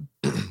people who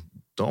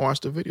don't watch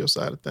the video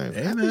side of things.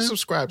 Hey, At man. least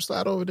subscribe.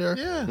 Slide over there.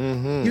 yeah. Have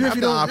Even if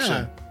you the don't, option.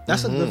 yeah.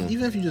 That's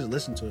even if you just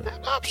listen to it, Have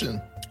an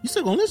option. you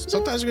still gonna listen.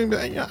 Sometimes you're going to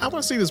be like, yeah, I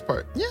want to see this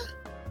part. Yeah.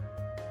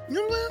 You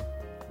know what I'm saying?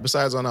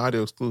 Besides on the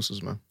audio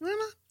exclusives, man. Why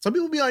not? Some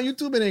people be on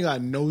YouTube and they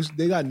got no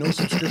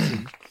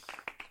subscriptions.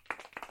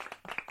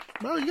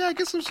 Bro, you gotta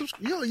get some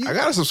subscriptions. I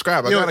got to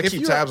subscribe. I got to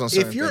keep tabs on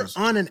certain If you're things.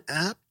 on an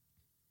app,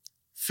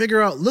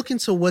 look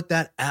into what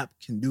that app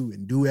can do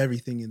and do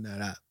everything in that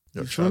app.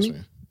 Yo, You feel trust me?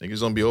 me. Niggas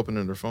don't be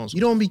opening their phones.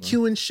 You don't be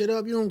queuing shit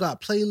up. You don't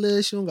got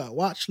playlists. You don't got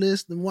watch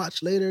lists and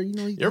watch later. You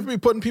know. You ever be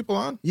putting people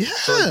on? Yeah.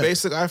 So like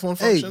basic iPhone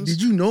functions. Hey, did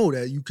you know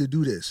that you could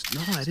do this?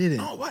 No, I didn't.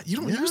 No, what? You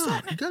don't use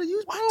that? You gotta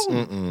use what?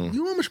 You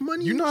know how much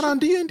money you're not on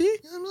D&D? You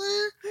know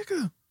what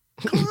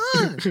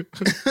I'm saying? Nigga.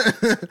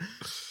 Come on.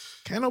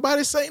 Can't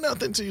nobody say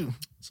nothing to you.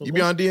 So You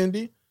be on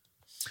D&D?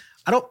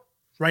 I don't.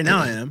 Right now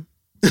I am.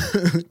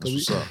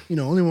 What's up? You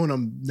know, only when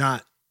I'm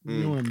not.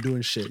 You know, when I'm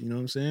doing shit. You know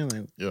what I'm saying?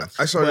 Like, Yeah.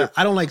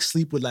 I don't like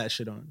sleep with that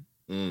shit on.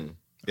 Yeah,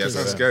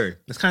 that's scary.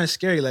 It's kind of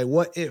scary. Like,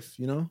 what if,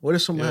 you know? What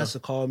if someone has to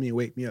call me and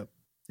wake me up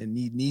and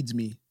needs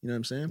me? You know what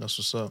I'm saying? That's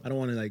what's up. I don't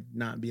want to like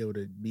not be able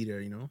to be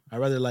there, you know? I'd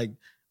rather like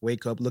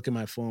wake up, look at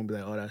my phone, be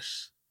like, oh,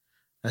 that's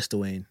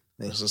Dwayne.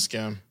 Like, That's a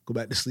scam. go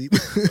back to sleep.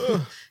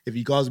 If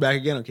he calls back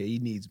again, okay, he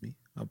needs me.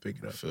 I'll pick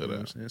it up. I feel you know that.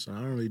 what I'm saying? So I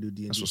don't really do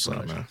D&D. That's what's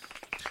up, man.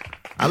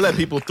 I let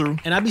people through.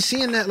 And I be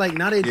seeing that like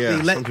now they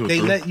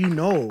let you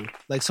know,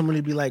 like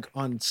somebody be like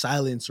on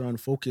silence or on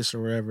focus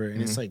or whatever,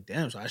 and it's like,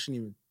 damn, so I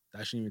shouldn't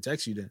even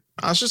text you then.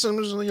 I'm just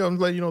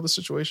letting you know the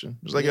situation.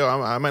 It's like, yo,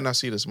 I might not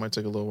see this. It might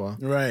take a little while.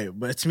 Right,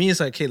 but to me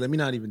it's like, hey, let me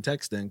not even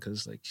text then,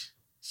 because like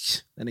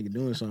that nigga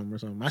doing something or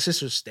something. My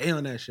sisters stay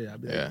on that shit.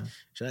 I'd be like,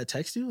 should I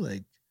text you?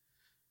 Like,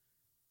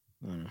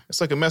 I don't know.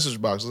 It's like a message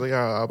box. It's like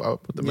I'll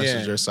put the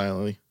message there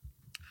silently.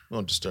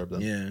 Don't disturb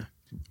them. Yeah.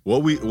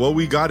 What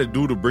we got to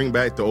do to bring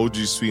back the OG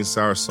sweet and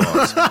sour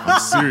sauce? I'm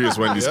serious,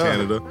 Wendy's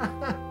Canada.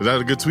 Is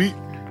that a good tweet?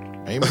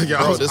 Hey, man,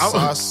 bro, this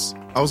sauce.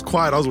 I was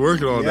quiet. I was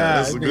working on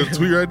that. That's a good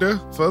tweet right there,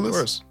 fellas.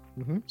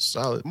 Of course.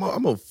 Solid.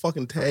 I'm gonna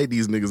fucking tag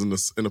these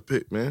niggas in a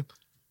pic, man.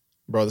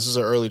 Bro, this is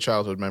an early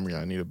childhood memory.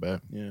 I need it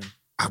back. Yeah.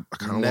 I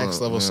kind of Next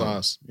level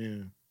sauce.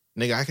 Yeah.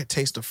 Nigga, I could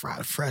taste the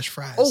fresh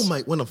fries. Oh my!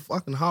 When the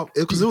fucking hot,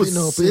 because it was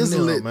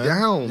sizzling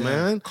down,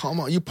 man. Come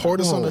on, you poured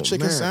this on the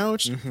chicken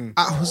sandwich.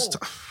 I was.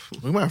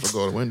 We might have to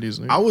go to Wendy's.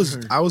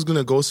 Nigga. I was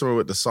gonna go somewhere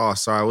with the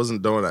sauce. Sorry, I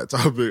wasn't done with that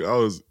topic.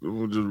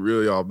 We'll just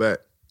reel y'all back.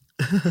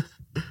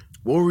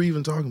 What were we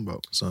even talking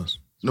about? Sauce.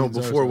 No,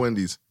 before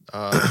Wendy's.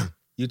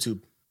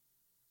 YouTube.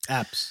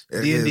 Apps.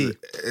 D&D.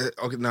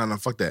 Okay, no,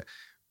 fuck that.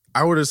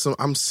 I ordered some.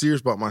 I'm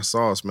serious about my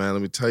sauce, man.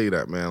 Let me tell you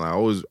that, man. I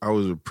always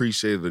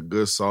appreciated a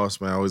good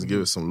sauce, man. I always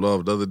give it some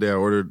love. The other day, I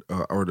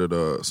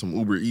ordered some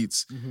Uber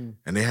Eats,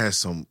 and they had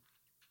some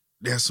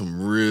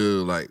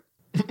real like,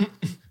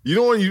 you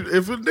know,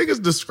 if a nigga's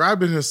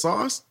describing his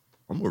sauce,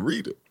 I'm gonna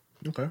read it.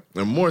 Okay.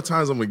 And more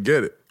times I'm gonna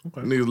get it.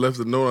 Okay. Niggas left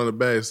a note on the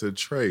bag that said,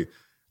 Trey,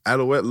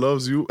 Alouette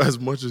loves you as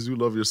much as you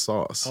love your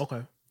sauce.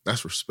 Okay.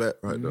 That's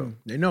respect right there.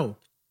 They know.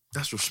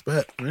 That's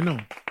respect. They know.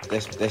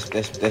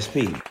 That's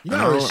Pete. You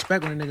gotta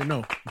respect when a nigga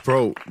know.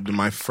 Bro,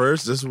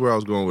 this is where I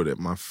was going with it.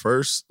 My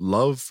first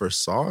love for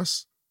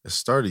sauce, it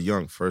started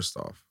young, first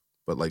off.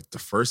 But like the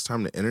first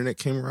time the internet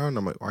came around,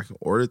 I'm like, I can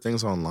order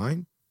things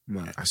online?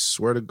 Right. I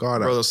swear to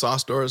God. Bro, the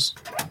sauce doors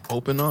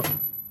open up.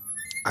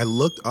 I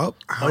looked up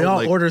how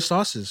y'all order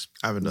sauces.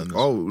 I haven't done this.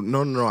 Oh,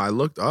 no. I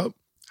looked up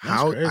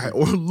how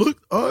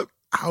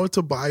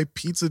to buy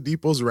Pizza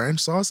Depot's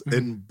ranch sauce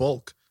in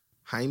bulk.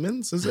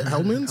 Heyman's? Is it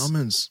Hellman's?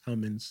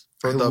 Hellman's.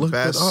 For the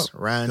best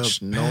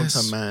ranch known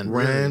to man.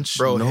 Ranch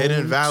bro, known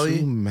Hidden Valley.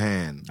 To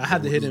man. I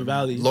had the Hidden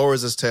Valley.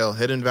 Lowers his tail.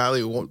 Hidden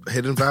Valley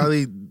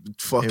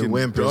fucking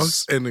whimpers.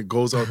 ducks and it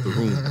goes out the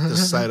room. The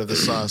side of the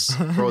sauce.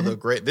 Bro,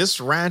 this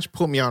ranch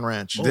put me on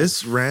ranch.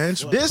 This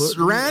ranch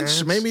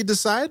made me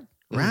decide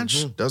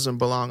ranch doesn't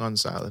belong on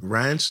salad.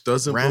 Ranch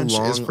doesn't ranch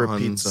belong is for on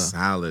pizza.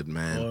 Salad,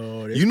 man.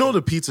 Oh, you know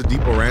the Pizza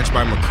Depot Ranch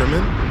by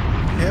McCrimmon?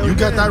 Hell you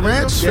got that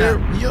ranch?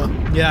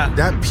 Yeah.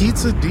 That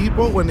Pizza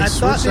Depot, when they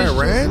switched that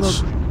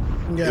ranch,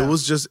 Yeah. It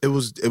was just it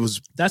was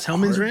That's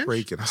Hellman's Ranch?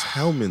 That's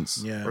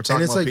Hellman's. Yeah. We're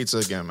talking it's about like, pizza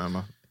again,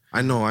 man.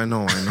 I know.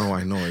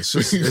 It's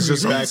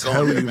just I'm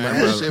telling you,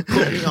 man. That shit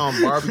put me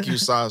on barbecue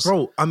sauce.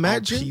 Bro,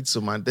 imagine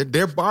pizza, man.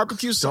 Their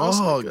barbecue sauce.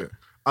 Dog.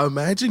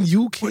 Imagine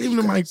you came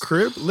to my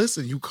crib.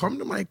 Listen, you come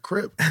to my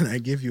crib and I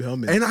give you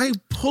Hellman's. And I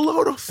pull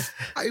out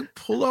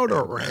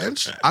a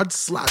ranch. I'd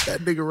slap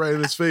that nigga right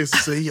in his face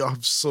and say, yo,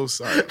 I'm so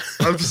sorry.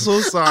 I'm so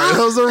sorry.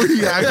 That was a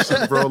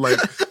reaction, bro. Like,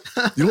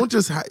 you don't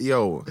just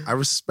I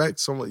respect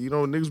someone. You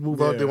know, niggas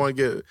move out, they want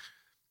to get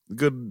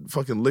good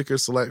fucking liquor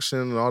selection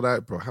and all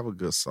that. Bro, have a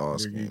good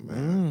sauce game,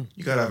 man.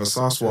 You gotta have a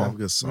sauce wall. Have a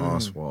good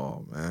sauce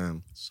wall,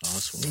 man.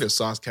 Sauce wall. You need a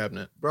sauce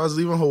cabinet. Bro, I was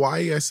leaving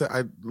Hawaii. I said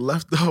I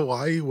left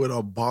Hawaii with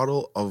a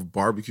bottle of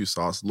barbecue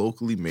sauce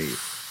locally made.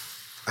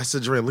 I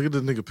said, Dre, look at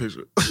this nigga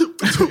picture. What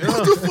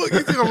the fuck? You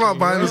think I'm not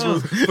buying this for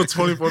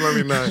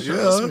 $24.99?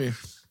 Trust me.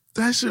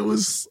 That shit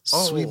was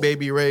Sweet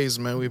Baby Ray's,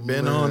 man. We've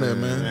been on it,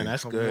 man. Man,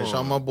 that's good.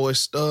 Shout my boy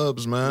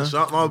Stubbs, man.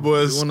 Shout my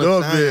boy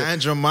Stubbs.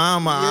 And your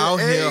mama out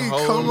here.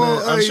 Come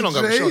on, she don't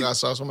got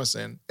sauce. What am I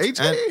saying?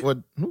 AJ? What?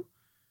 Who?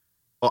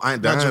 Oh, I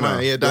ain't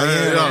Diana. Yeah,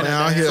 Diana.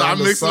 Out here. So I'm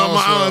mixing up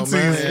my aunties.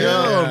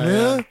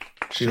 Man.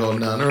 She holding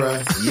down the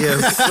right.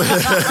 Yes.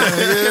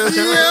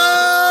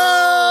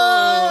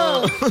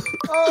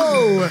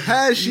 Oh,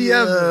 has she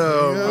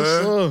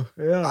ever?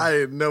 Man.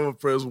 I ain't never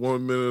pressed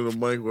 1 minute of the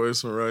microwave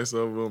some rice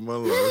over in my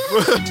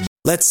life.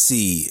 Let's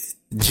see.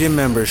 Gym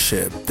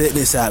membership,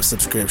 fitness app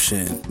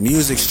subscription,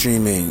 music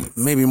streaming,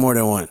 maybe more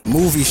than one.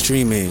 Movie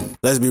streaming,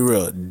 let's be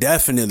real,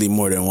 definitely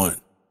more than one.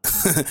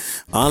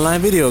 Online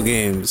video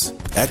games,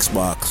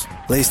 Xbox,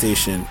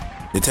 PlayStation,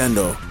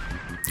 Nintendo.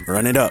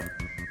 Run it up.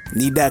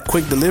 Need that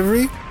quick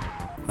delivery?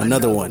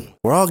 Another one.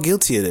 We're all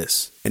guilty of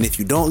this. And if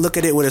you don't look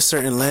at it with a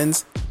certain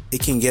lens,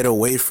 it can get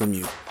away from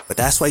you. But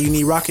that's why you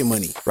need Rocket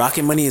Money.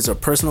 Rocket Money is a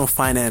personal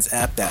finance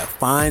app that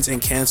finds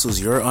and cancels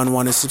your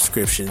unwanted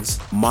subscriptions,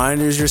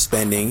 monitors your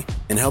spending,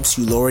 and helps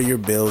you lower your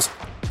bills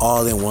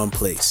all in one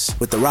place.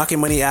 With the Rocket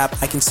Money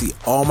app, I can see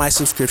all my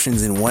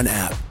subscriptions in one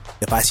app.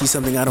 If I see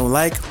something I don't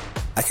like,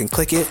 I can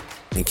click it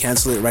and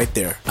cancel it right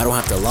there. I don't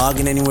have to log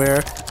in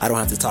anywhere. I don't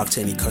have to talk to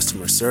any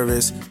customer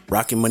service.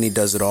 Rocket Money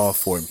does it all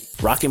for me.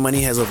 Rocket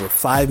Money has over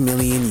 5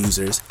 million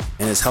users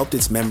and has helped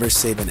its members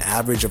save an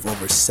average of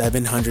over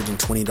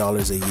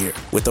 $720 a year,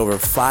 with over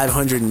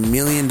 $500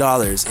 million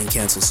in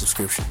canceled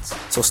subscriptions.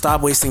 So stop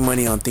wasting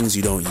money on things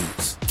you don't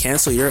use.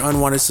 Cancel your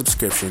unwanted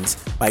subscriptions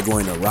by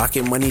going to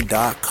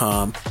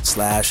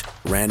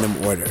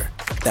rocketmoney.com/random order.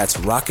 That's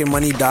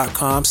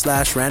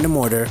rocketmoney.com/random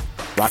order.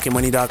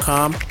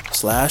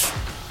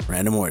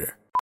 rocketmoney.com/random order.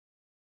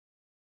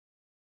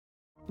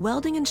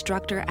 Welding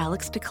instructor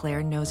Alex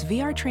DeClaire knows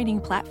VR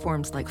training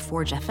platforms like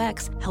Forge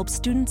FX help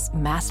students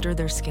master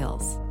their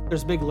skills.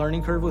 There's a big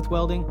learning curve with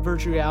welding.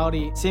 Virtual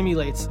reality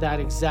simulates that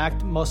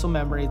exact muscle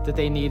memory that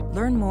they need.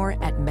 Learn more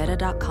at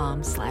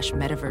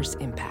meta.com/metaverse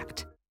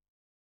impact.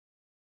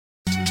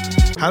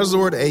 How does the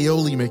word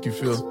aioli make you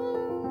feel?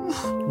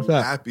 What's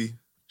that? Happy.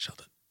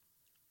 Sheldon.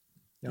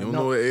 You don't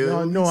know what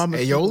aioli No, I'm a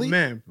aioli?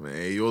 man. Man,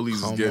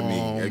 aiolis Come get me.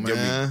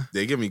 on,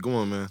 They get me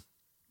going, man.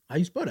 How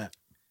you spell that?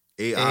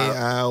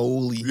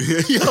 Aioli.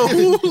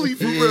 Aioli,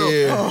 for real.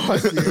 Yeah. Oh, I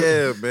see it.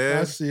 Yeah, man.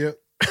 I see it.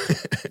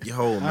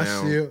 Yo, man. I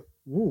see it.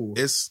 Ooh.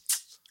 It's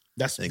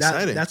That's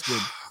exciting. That's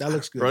good. That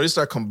looks good. Bro, they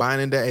start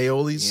combining the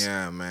aiolis.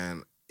 yeah,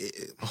 man.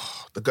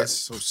 That's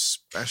so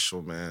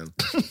special, man.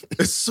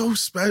 It's so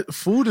special.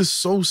 Food is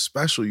so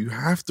special. You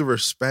have to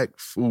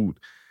respect food,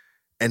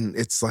 and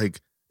it's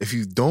like if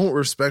you don't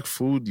respect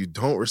food, you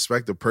don't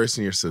respect the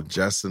person you're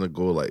suggesting to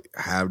go like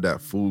have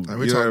that food. Like,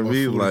 we you know talking what I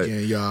mean? about food Like,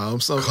 again, y'all. I'm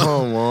so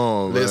come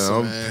on, man. Listen,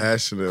 I'm man.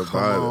 passionate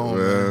Come about on,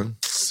 it, man.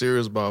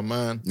 Serious about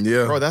mine.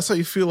 Yeah, Bro, that's how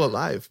you feel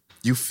alive.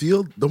 you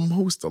feel the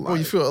most alive. Bro,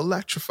 you feel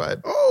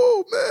electrified.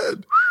 oh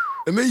man,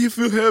 and then you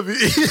feel heavy.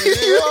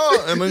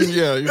 Yeah, and then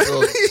you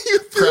feel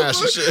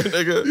crash and shit,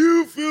 nigga.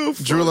 You feel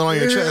Drooling on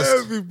your fucking chest.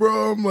 heavy,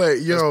 bro. I'm like,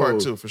 yo, That's part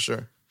 2 for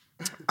sure.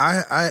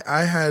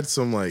 I had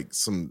some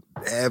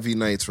heavy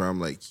nights where I'm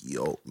like,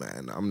 yo,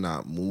 man, I'm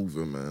not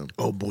moving, man.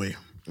 Oh boy.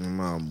 I'm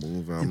not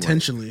moving. I'm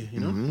Intentionally, you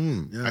know?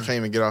 I can't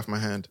even get off my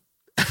hand.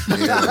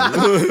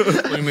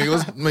 Nigga,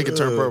 let's make it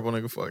turn purple,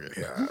 nigga. Fuck it.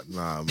 Yeah,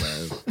 nah,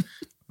 man.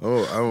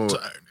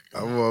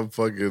 I'm a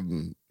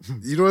fucking.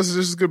 You know, it's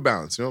just a good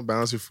balance. You know,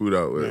 balance your food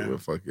out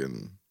with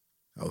fucking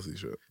healthy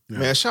shit. Yeah.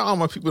 Man, shout out all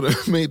my people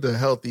that made the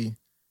healthy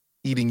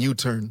eating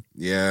U-turn.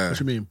 Yeah. What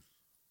you mean?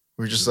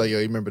 We're just like, yo,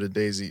 you remember the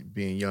days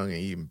being young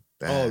and eating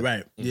bad. Oh,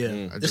 right.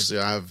 Yeah. I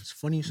have It's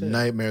funny you said that.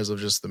 nightmares of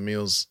just the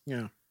meals.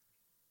 Yeah.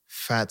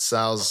 Fat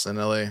Sal's in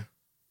LA.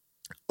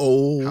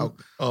 Oh,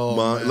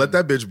 Man. let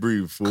that bitch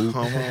breathe, fool.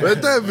 Come on,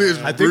 Let that bitch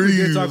man. I think we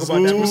breathe. did talk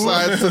about that. Two fool.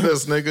 sides to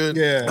this, nigga.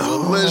 Yeah.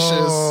 Delicious.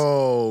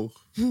 Oh,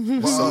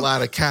 It's a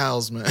lot of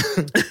cows, man.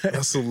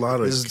 that's a lot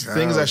of There's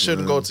things that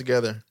shouldn't man. go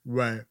together.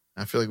 Right.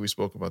 I feel like we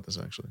spoke about this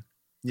actually.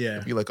 Yeah.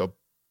 It'd be like a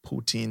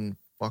poutine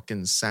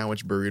fucking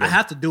sandwich burrito. I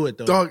have to do it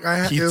though. Dog,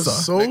 Pizza.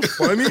 it's so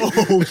funny.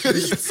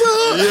 Pizza.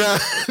 Yeah.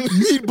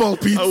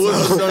 Meatball pizza. I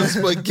wasn't done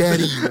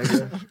spaghetti,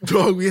 nigga.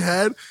 Dog, we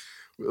had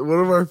one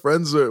of our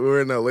friends we were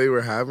in LA,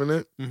 we're having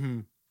it. Mm-hmm.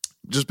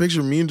 Just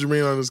picture me and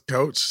Jermaine on his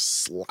couch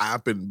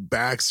slapping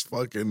backs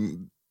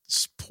fucking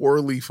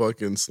poorly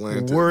fucking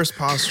slanted. Worst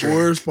posture.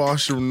 Worst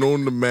posture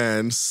known to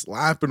man,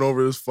 slapping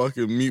over this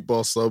fucking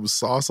meatball sub,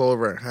 sauce all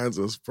over our hands.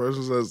 This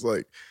person says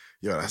like,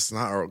 yo, that's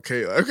not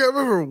okay. I can't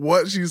remember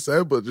what she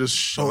said, but just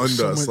shunned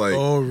us. Like,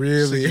 oh,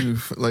 really?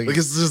 Like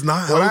it's just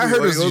not what I healthy. heard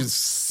Like, was it you was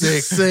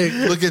sick.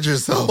 Look at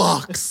yourself.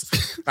 Box.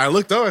 I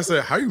looked up, I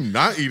said, how you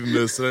not eating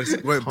this? And I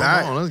went Come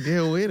back. on, let's get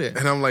with it.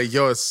 And I'm like,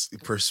 yo, it's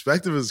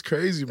perspective is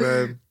crazy,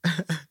 man.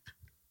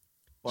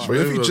 But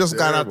if you just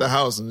got out the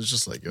house and it's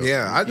just like, yo,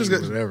 yeah, I just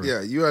got whatever. yeah,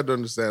 you had to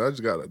understand. I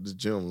just got out the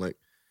gym. Like,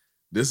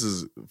 this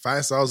is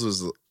 5 South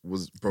was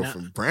bro Now,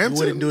 from Brampton. you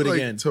wouldn't do it like,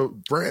 again. To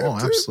Brampton. Oh,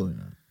 absolutely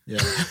not. Yeah.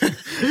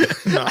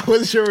 I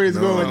wasn't sure where he's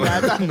going with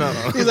that. No.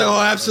 He's like,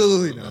 oh,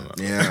 absolutely not.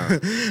 Yeah.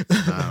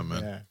 Nah,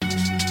 man.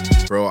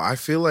 Bro, I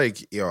feel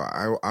like, yo,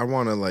 I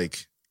want to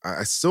like,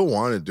 I still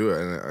want to do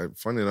it. And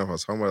funny enough, I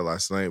was talking about it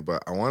last night,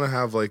 but I want to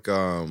have like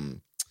a,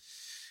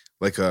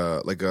 what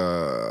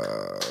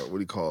do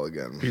you call it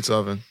again? Pizza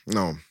oven.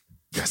 No.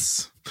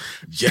 Yes.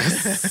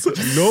 Yes.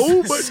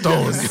 No, but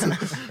stones.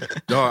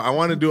 No, I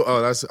want to do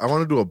I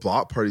want to do a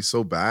block party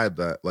so bad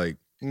that like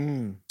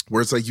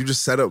Where it's like you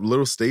just set up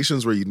little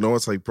stations where you know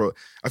it's like, bro,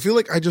 I feel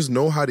like I just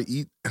know how to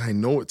eat and I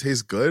know it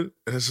tastes good.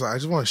 And it's like, I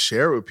just want to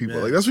share it with people.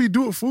 Like, that's what you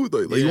do with food, though.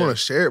 Like, you want to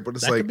share it, but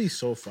it's that like, could be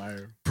so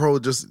fire. bro,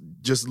 just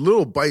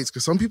little bites.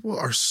 Because some people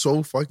are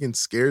so fucking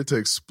scared to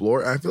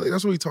explore. And I feel like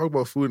that's what we talk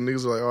about food. And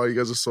niggas are like, oh, you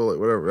guys are so like,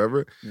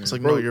 whatever. It's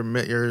like, bro,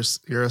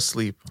 you're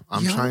asleep.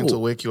 I'm trying to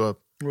wake you up.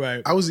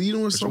 Right. I was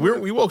eating with someone.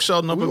 We woke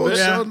Sheldon up a bit.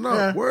 Sheldon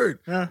up. Word.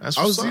 Yeah.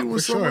 I was eating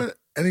with someone.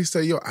 And he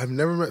said, yo, I've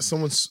never met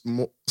someone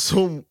so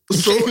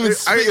it's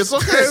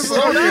okay.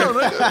 Slow down.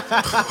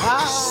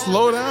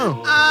 Slow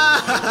down.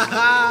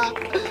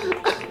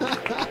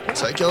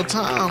 Take your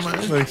time,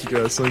 man. Thank you,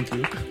 guys. Thank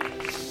you.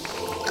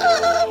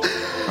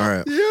 All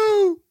right.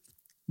 Yo.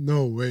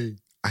 No way.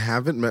 I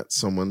haven't met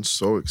someone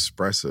so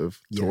expressive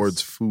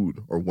towards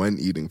food or when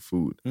eating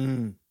food.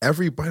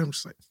 Every bite, I'm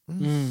just like,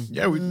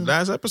 yeah,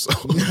 last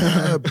episode.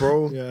 yeah,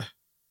 bro. Yeah.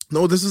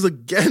 No, this is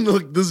again,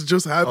 like, this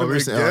just happened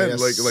again.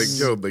 Yes. Like,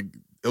 yo, like,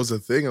 it was a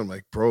thing. I'm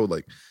like, bro,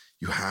 like,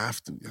 you have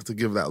to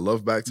give that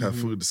love back to have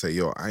food to say,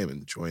 yo, I am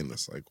enjoying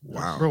this. Like,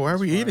 wow. Bro, why are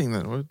we eating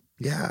then? What?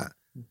 Yeah.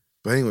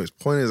 But anyways,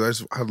 point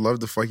is, I'd love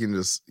to fucking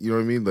just, you know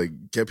what I mean? Like,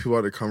 get people out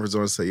of their comfort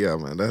zone and say, yeah,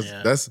 man,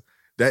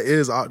 that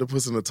is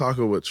octopus in a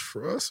taco, but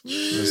trust me.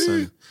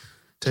 Listen,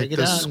 take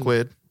the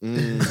squid.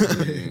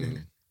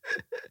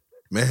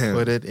 Man.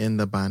 Put it in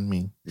the banh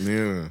mi.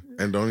 Yeah.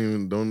 And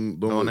don't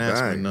look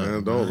ask back, me man.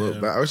 nothing. Don't look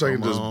back. I wish I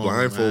could just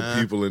blindfold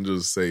man. people and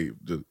just say,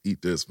 just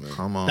eat this, man.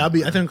 Come on. That'd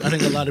be. I think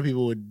a lot of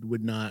people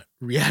would not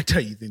react how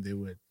you think they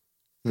would.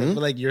 I feel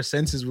like your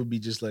senses would be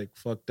just like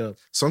fucked up.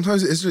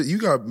 Sometimes it's just, you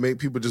gotta make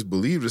people just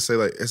believe, just say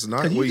like, it's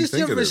not what you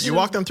think it is. You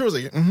walk them through,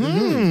 it's like, Yeah.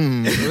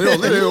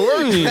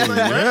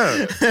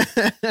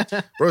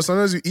 Bro,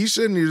 sometimes you eat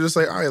shit and you're just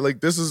like, all right,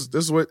 like this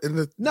is what, and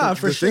the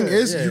thing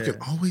is, you can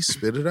always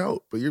spit it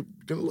out, but you're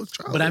gonna look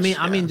childish. But I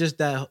mean just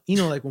that, you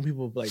know, like when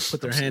people like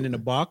put their hand in a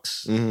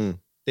box,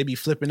 they be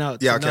flipping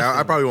out. Yeah, okay,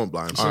 I probably won't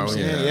blind. So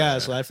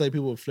so I feel like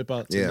people would flip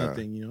out to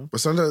nothing, you know?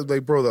 But sometimes,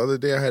 like, bro, the other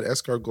day I had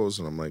escargots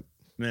and I'm like,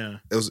 yeah,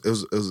 it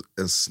was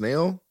a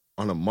snail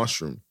on a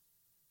mushroom.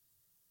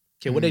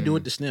 Okay, what they do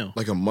with the snail?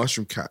 Like a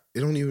mushroom cat.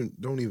 It don't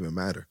even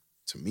matter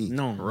to me.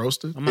 No,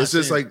 roasted. It's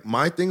just like,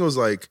 my thing was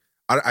like,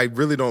 I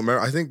really don't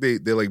remember. I think they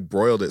like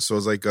broiled it, so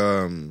it's like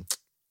one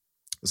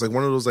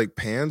of those like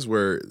pans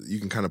where you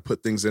can kind of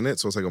put things in it.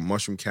 So it's like a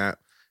mushroom cat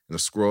and a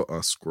squirrel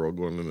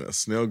going in it, a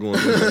snail going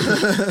in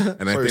it,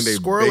 and I think they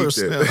baked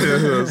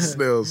it.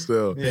 Snail,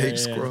 baked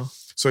squirrel.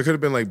 So it could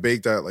have been like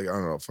baked at like, I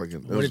don't know,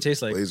 fucking. What did it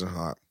taste like? Blazing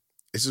hot.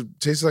 It just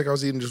tasted like I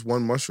was eating just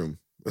one mushroom.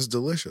 It's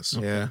delicious.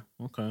 Yeah.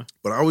 Okay.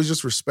 But I always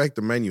just respect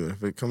the menu.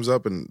 If it comes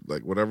up and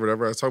like whatever, I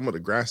was talking about the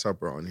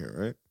grasshopper on here,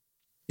 right?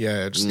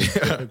 Yeah, just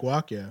The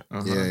guac, yeah.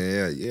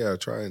 Yeah.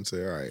 Try and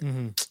say, all right.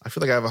 I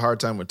feel like I have a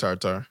hard time with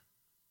tartare.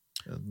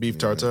 Beef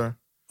tartare.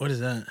 What is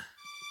that?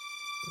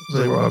 It's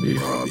like raw beef.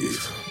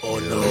 Oh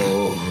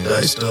no,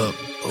 diced up.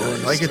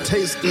 Oh, like it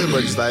tastes good,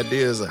 but just the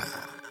idea is like,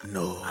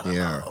 no.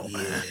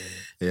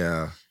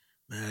 Yeah.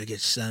 Man, I get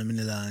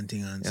salmonella and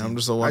thing on. yeah, I'm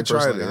just a one I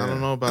tried person. it, I don't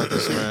know about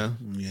this, man.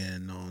 Yeah,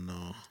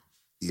 no.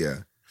 Yeah.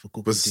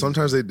 But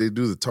sometimes they do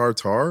the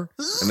tartare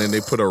and then they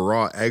put a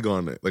raw egg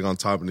on it, like on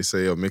top, and they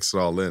say, yo, mix it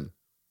all in.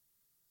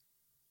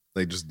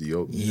 Like just the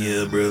yolk.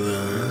 Yeah,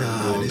 brother.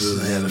 No, this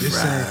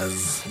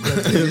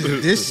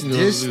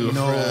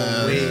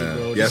no way,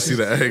 bro. Yeah, see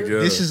the egg. Yeah.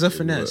 This is a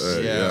finesse.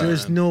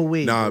 There's no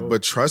way. Nah, bro.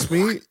 but trust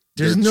me.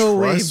 There's no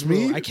way, trust bro.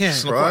 me. I can't.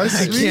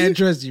 Trust I me. can't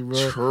trust you,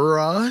 bro.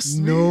 Trust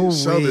me. No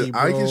Sheldon, way,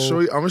 bro. I can show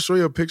you. I'm gonna show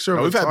you a picture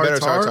of We've a had better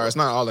tartare. tartare. It's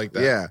not all like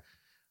that. Yeah.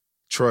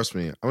 Trust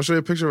me. I'm gonna show you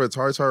a picture of a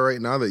tartare right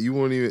now that you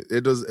won't even.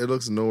 It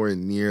looks nowhere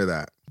near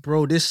that.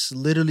 Bro, this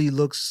literally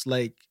looks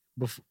like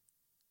before.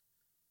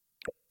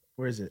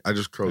 Where is it? I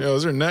just croaked. Yo,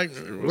 is there neck?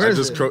 Where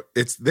is it?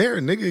 It's there,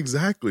 nigga.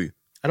 Exactly.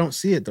 I don't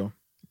see it though.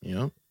 You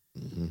know?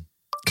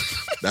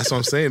 That's what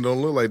I'm saying.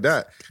 Don't look like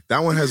that.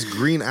 That one has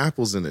green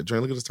apples in it. Try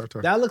and look at this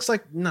tartare. That looks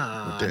like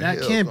What the that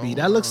hell can't be.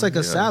 That looks like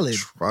a salad.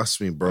 Trust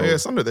me, bro. Oh, yeah,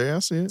 it's under there. I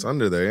see it. It's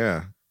under there.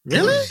 Yeah.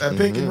 Really? That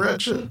pink and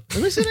red shit.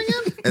 Let me see it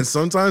again. And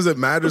sometimes it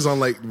matters on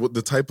like what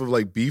the type of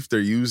like beef they're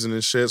using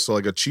and shit. So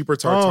like a cheaper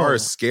tartare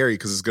is scary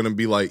because it's gonna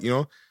be like, you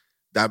know,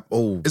 that.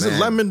 Oh, Is man. it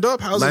lemoned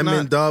up? How's it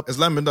Lemoned not? up. It's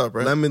lemoned up,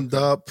 right? Lemoned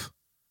up.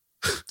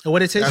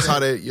 What it tastes That's like? how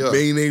they. Yeah.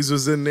 Mayonnaise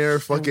was in there.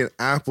 Fucking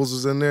apples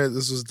was in there.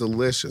 This was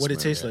delicious. What it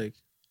man. tastes like?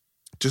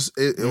 Just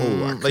it. I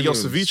Like yo,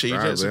 couldn't even ceviche. You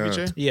get describe it,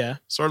 ceviche? Yeah.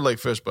 Sort of like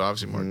fish, but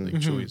obviously more like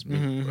chewy. It's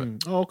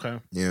meat, Oh, okay.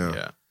 Yeah. but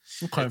yeah.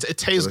 Okay. It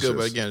tastes good,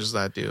 but Delicious. again, just the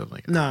idea of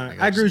like. Nah,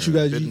 I agree with you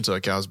guys. Bit You into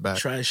a cow's back.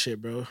 try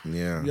shit, bro.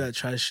 Yeah. You gotta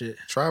try shit.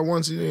 Try it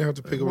once. You didn't have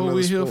to pick up What another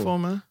we spoon. here for,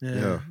 man?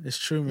 Yeah, it's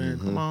true, man.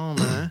 Come on,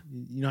 man.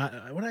 You know,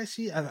 what I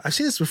see, I've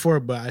seen this before,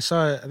 but I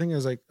saw it. I think it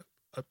was like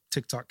a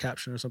TikTok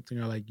caption or something,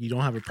 or like, you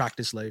don't have a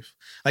practice life.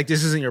 Like,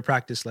 this isn't your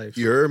practice life.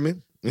 You heard me?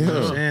 You know what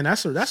I'm Yeah.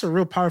 saying? That's a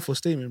real powerful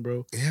statement,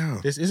 bro. Yeah.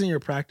 This isn't your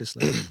practice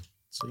life.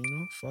 So, you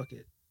know, fuck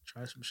it.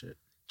 Try some shit.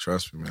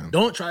 Trust me, man.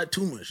 Don't try it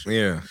too much.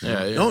 Yeah.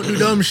 Yeah. Don't do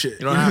dumb shit.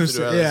 You don't have to do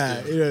that.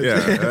 Yeah. You know what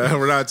I'm saying? Yeah.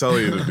 We're not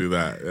telling you to do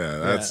that. Yeah.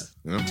 That's,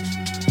 you know.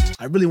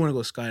 I really want to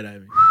go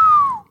skydiving.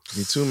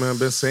 Me too, man.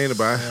 Been saying it,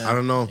 but I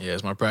don't know. Yeah,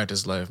 it's my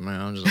practice life,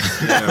 man. I'm just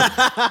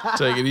like,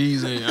 take it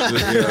easy.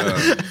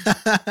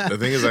 The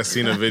thing is, I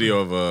seen a video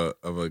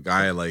of a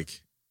guy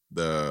like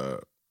I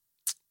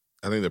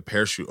think the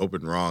parachute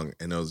opened wrong,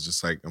 and it was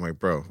just like, I'm like,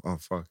 bro, oh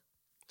fuck,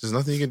 there's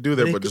nothing you can do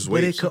there but just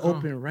wait. But it could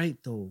open right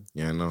though.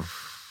 Yeah, I know.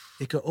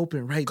 It could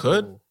open right.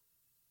 Could though.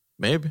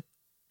 Maybe.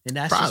 And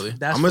that's probably.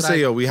 That's I'm gonna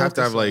say, we have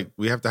to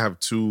have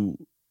two.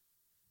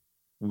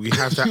 We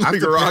have to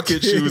have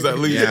rocket shoes at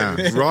least.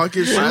 Yeah,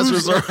 rocket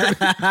shoes.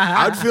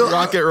 I'd feel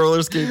rocket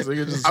roller skates.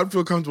 I'd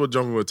feel comfortable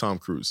jumping with Tom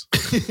Cruise.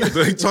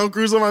 Like Tom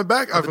Cruise on my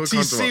back, I feel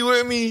comfortable. TC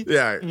with me.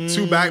 Yeah,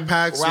 2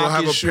 backpacks. You'll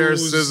have a pair of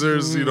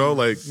scissors. You know,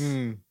 like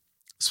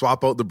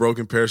swap out the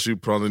broken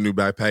parachute, put on the new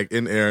backpack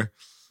in air.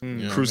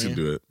 Cruise can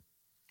do it.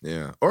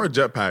 Yeah, or a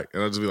jetpack,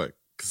 and I'll just be like,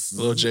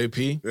 little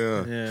JP.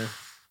 Yeah.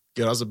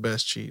 That was the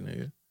best cheat,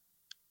 nigga.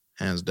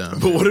 Hands down.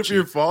 But what if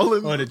you're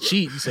falling? Oh, the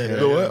cheat. You said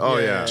the what? Oh,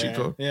 yeah. Cheat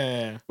code.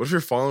 Yeah. What if you're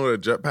falling with a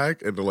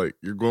jetpack and like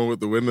you're going with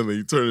the wind and then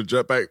you turn the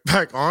jetpack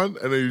back on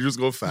and then you just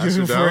go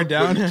faster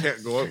down? But you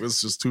can't go up.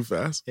 It's just too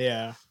fast.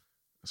 Yeah.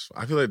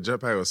 I feel like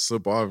jetpack would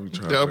slip off.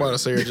 I'm about to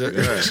say your jet.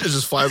 It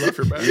just flies off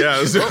your back. Yeah.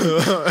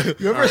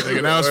 You ever?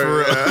 Nigga, now it's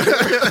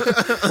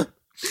for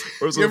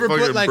real. You ever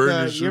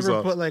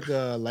put like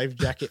a life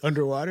jacket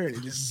underwater and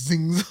it just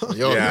zings off?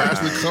 Yo,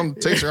 come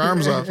take your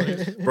arms off.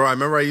 Bro, I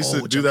remember I used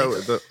to do that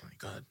with the. Oh my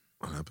God.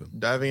 What happened?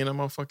 Diving in a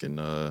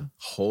motherfucking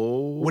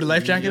hole with a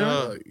life jacket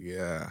on?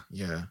 Yeah.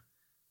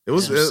 It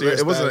was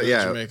it wasn't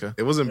Jamaica.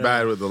 It wasn't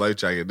bad with the life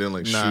jacket. It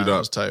didn't shoot up. It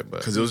was tight,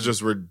 because it was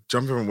just we're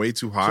jumping way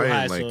too high,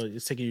 and like so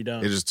it's taking you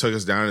down. It just took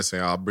us down and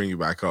saying, "I'll bring you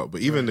back up." But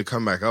even to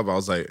come back up, I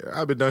was like,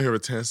 "I've been down here for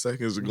 10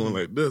 seconds, going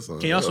like this."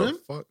 Can y'all swim?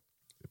 Fuck.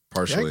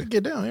 Partially, I can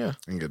get down. Yeah,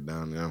 I can get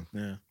down.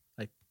 Yeah.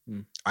 Like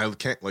I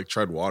can't like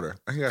tread water.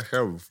 I think I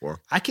have before.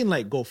 I can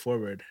like go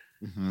forward,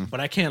 but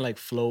I can't like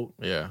float.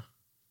 Yeah.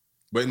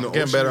 But in the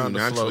getting ocean, better on the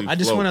float. I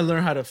just want to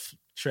learn how to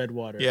tread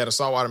water. Yeah, the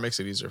salt water makes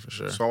it easier for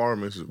sure. Salt water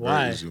makes it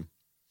very easy.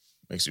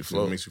 Makes you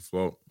float. It makes you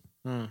float.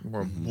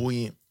 More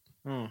buoyant.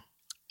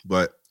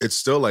 But it's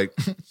still like,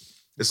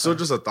 it's still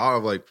just a thought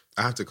of like,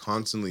 I have to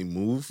constantly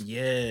move.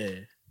 Yeah.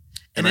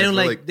 And then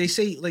like they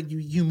say like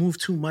you move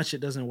too much, it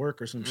doesn't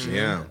work or some shit.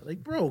 Yeah.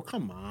 Like, bro,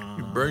 come on.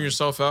 You burn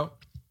yourself out.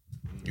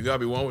 You gotta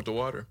be one with the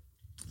water.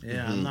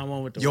 Yeah, I'm not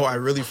one with the water. Yo, I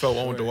really felt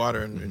one with the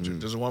water.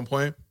 And there's one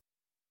point.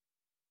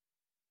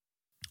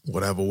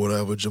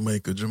 Whatever,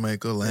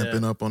 Jamaica,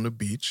 lamping up on the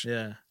beach.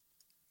 Yeah.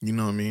 You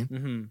know what I mean?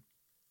 Mm-hmm.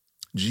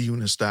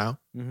 G-Unit style.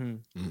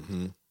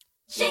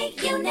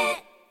 G-Unit.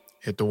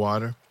 Hit the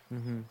water.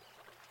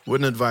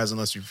 Wouldn't advise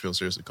unless you feel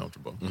seriously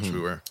comfortable, which we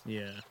were.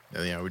 Yeah.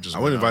 Yeah, we just. I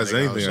wouldn't advise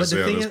anything I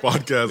say on this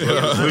podcast.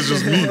 It's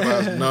just me.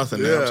 Nothing.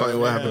 I'm telling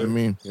you what happened to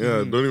me.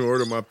 Yeah, don't even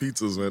order my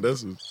pizzas, man.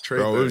 That's a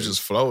trade. Bro, it was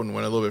just floating.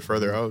 Went a little bit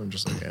further out and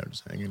just like, yeah,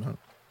 just hanging out.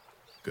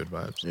 Good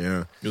vibes.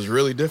 Yeah. It was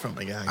really different.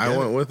 Like, yeah, I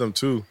went with them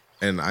too.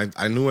 And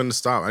I knew when to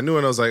stop. I knew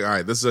when I was like, all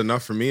right, this is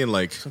enough for me. And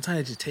like, sometimes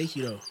it just take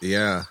you though.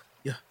 Yeah.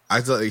 Yeah.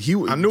 I thought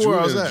I knew where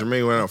I was at.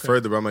 Jermaine went out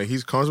further, but I'm like,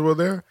 he's comfortable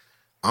there.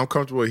 I'm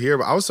comfortable here.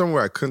 But I was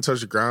somewhere I couldn't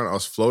touch the ground. I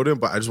was floating,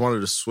 but I just wanted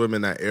to swim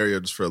in that area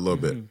just for a little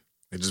bit.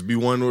 And just be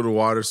one with the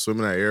water, swim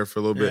in that air for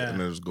a little bit, and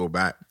then just go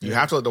back. You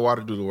have to let the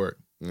water do the work.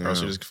 Yeah. Or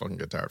else you just fucking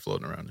get tired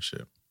floating around and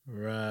shit.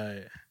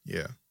 Right.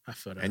 Yeah. I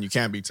feel that. And you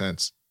can't be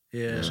tense.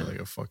 Yeah. You're just like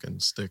a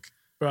fucking stick.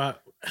 Bro,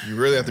 you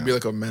really have to be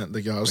like a man.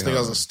 Like, yo, I was thinking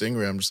I was a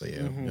stingray. I'm just like,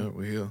 yeah,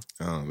 we're here.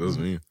 Oh, that's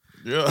me.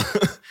 Yeah.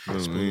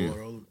 That's me.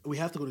 We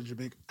have to go to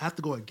Jamaica. I have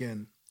to go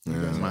again. Yeah.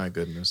 My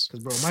goodness.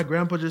 Because, bro, my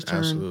grandpa just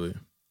turned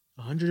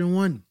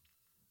 101.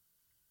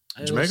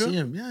 I Jamaica? See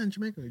him. Yeah, in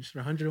Jamaica. Just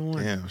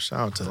 101. Damn, shout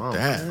out to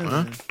that,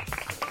 huh?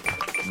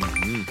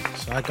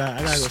 So I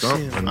gotta go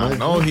see him. I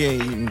know he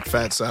ain't eating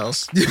Fat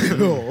Sal's.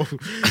 Yo,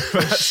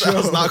 Fat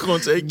Sal's not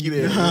gonna take you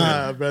there.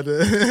 Nah,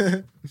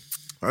 brother.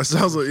 That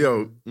sounds like,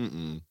 yo,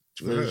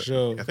 For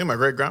sure. I think my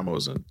great grandma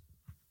was in.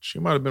 She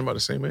might have been about the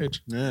same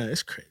age. Yeah,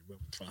 it's crazy. Bro.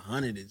 For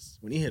 100 is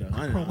when he hit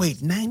 100. Bro,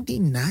 wait,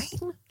 99?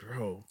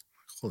 Bro,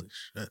 holy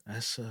shit.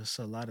 That's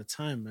a lot of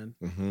time, man.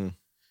 Mm-hmm.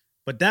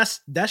 But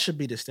that should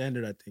be the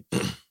standard, I think.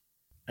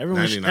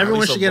 Everyone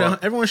should get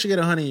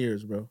 100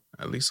 years, bro.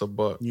 At least a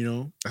buck. You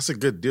know, that's a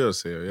good deal to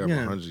say. Yeah,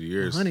 100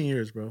 years. 100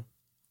 years, bro.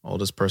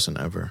 Oldest person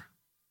ever.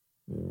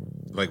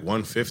 Like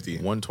 150.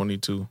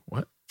 122.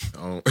 What?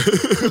 Oh. That's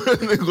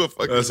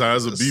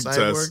a beep cyborg.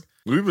 test.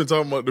 We've been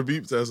talking about the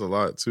beep test a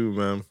lot too,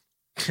 man.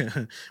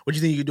 What do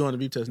you think you could do on the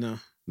beep test now?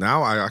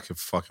 Now I could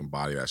fucking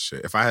body that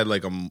shit. If I had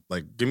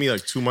give me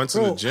 2 months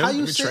in the gym, how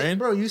you say,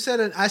 bro? You said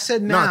it. I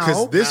said now. Nah,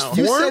 because this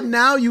you form, said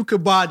now you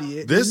could body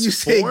it. This you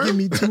say form, give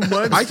me 2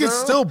 months. I can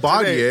still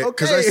body it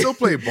because I Okay. still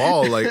play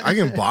ball. Like I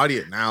can body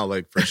it now,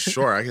 like for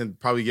sure. I can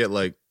probably get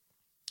what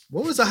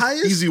was the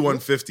highest? easy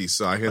 150.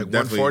 So I can Like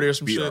definitely 140 or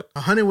some beat shit. up.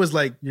 100 was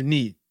like your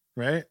knee,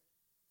 right?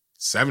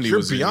 70 You're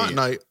was beyond.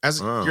 beyond.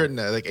 No, you're in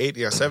that, like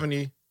 80,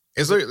 70.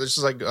 It's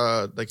just like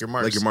your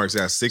marks. Like your marks,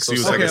 yeah. 60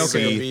 was So like a okay,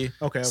 C.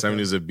 Okay.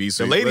 70 was a B.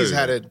 So The you ladies literally-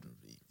 had it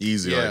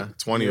easy. Yeah. Like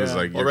 20 was like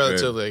or you're good.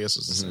 relatively, I guess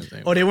it's the same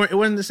thing. Oh, it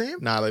wasn't the same?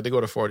 Nah, like they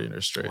go to 40 and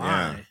they're straight.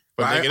 Why?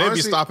 But they'd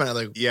be stopping at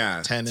like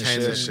 10 and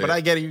shit. But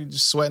I get it, you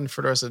just sweating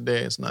for the rest of the day.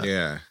 It's not.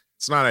 Yeah,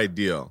 it's not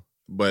ideal.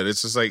 But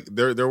it's just like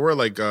there were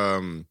like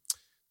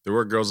there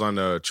were girls on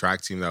the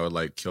track team that would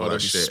like kill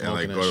that shit and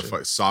like go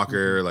to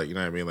soccer, like, you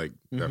know what I mean? Like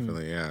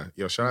definitely, yeah.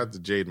 Yo, shout out to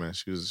Jade, man.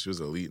 She was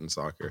elite in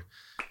soccer.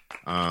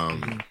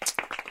 And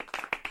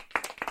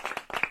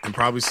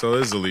probably still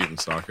is elite in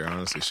soccer,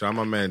 honestly. Shout out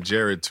my man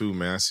Jared too,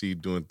 man. I see you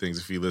doing things,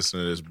 if you listen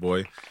to this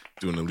boy,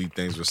 doing elite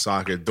things with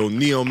soccer.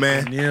 Donil,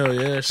 man.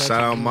 Donil, yeah.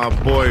 Shout out my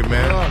boy,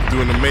 man.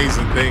 Doing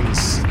amazing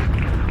things.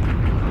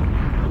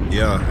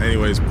 Yeah,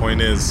 anyways,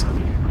 point is,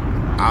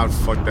 I'd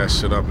fuck that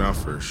shit up now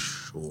for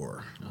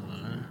sure.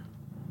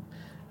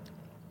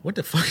 What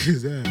the fuck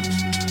is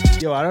that?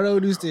 Yo, I don't know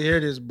who used to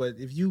hear this, but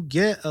if you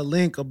get a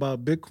link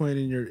about Bitcoin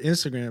in your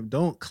Instagram,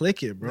 don't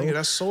click it, bro. Nigga,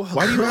 that's so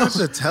Why do you have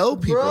to tell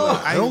people?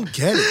 Bro, I don't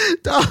get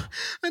it. Dog,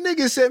 a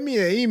nigga sent me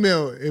an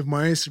email. If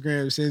my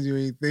Instagram sends you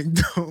anything,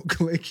 don't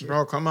click it.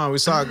 Bro, come on. We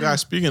saw a guy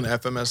speaking to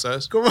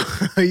FMSS. Come on,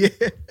 yeah.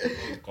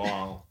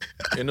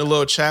 In the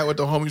little chat with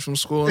the homies from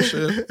school and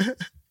shit.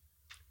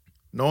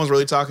 No one's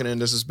really talking in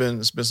this. It's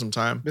been some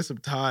time. Been some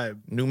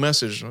time. New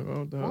message.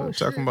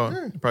 Talking about.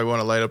 Yeah. You probably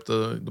want to light up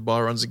the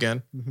ball runs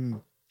again. Mm-hmm.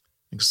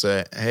 You can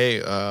say, hey,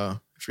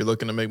 if you're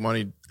looking to make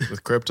money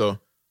with crypto,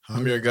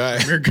 I'm your guy.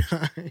 I'm your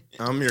guy.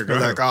 I'm your guy.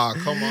 Like, oh,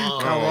 come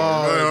on. Come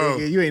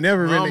on. You ain't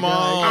never been a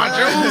guy.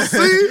 Not you,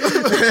 see?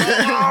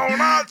 Come on,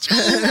 not you.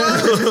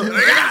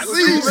 They got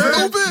see,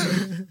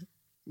 stupid.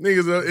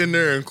 Niggas are in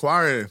there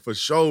inquiring for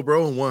show,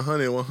 bro.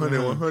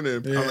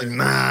 100. Yeah. I'm like,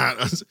 nah.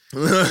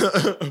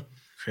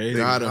 Crazy.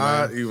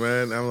 Got you,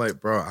 man. I'm like,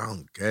 bro, I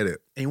don't get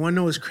it. And you want to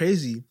know what's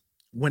crazy?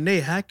 When they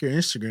hack your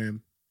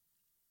Instagram,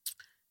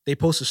 they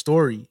post a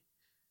story,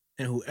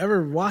 and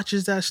whoever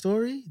watches that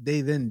story,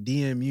 they then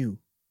DM you.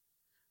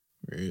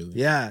 Really?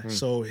 Yeah.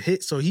 So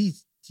he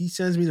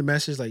sends me the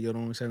message like, yo,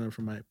 don't send them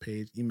from my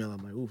page. Email.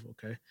 I'm like, oof,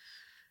 okay.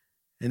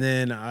 And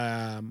then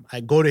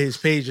I go to his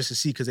page just to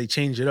see because they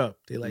change it up.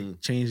 They like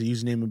change the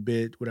username a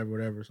bit,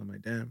 whatever. So I'm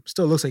like, damn,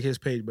 still looks like his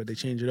page, but they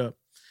change it up.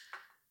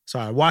 So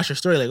I watch her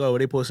story, like, oh,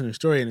 they posting a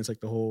story, and it's like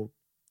the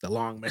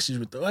long message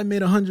with I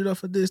made 100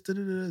 off of this,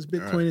 it's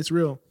Bitcoin, right. It's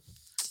real.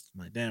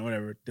 I'm like, damn,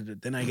 whatever.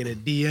 Then I get a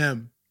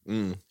DM.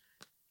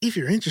 If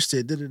you're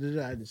interested,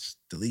 I just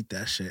delete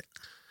that shit.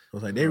 I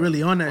was like, they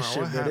really on that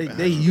shit, bro.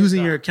 They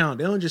using your account.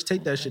 They don't just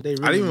take that shit. They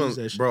really use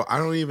that shit. Bro,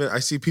 I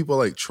see people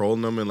like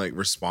trolling them and like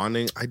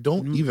responding. I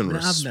don't even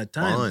respond.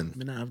 I'm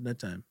not having that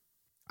time.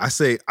 I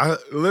say, I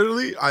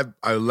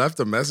left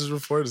a message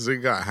before this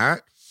thing got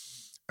hacked.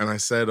 And I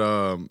said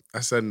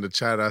in the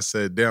chat, I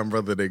said, damn,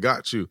 brother, they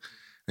got you.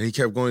 And he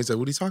kept going. He said,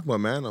 what are you talking about,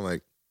 man? I'm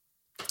like,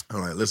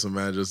 listen,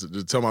 man,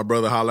 just tell my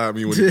brother holler at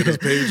me when he gets his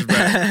page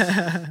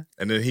back.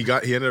 And then he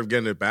ended up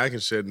getting it back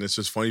and shit. And it's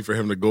just funny for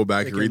him to go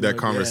back and read that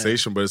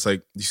conversation. Yeah. But it's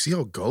like, you see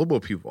how gullible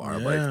people are.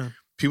 Yeah. Like,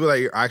 people that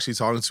you're actually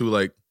talking to,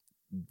 like,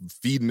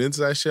 feeding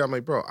into that shit. I'm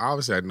like, bro,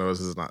 obviously I know this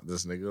is not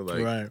this nigga.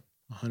 Like, right,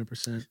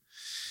 100%.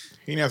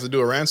 He didn't have to do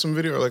a ransom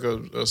video or like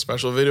a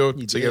special video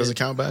to get his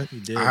account back?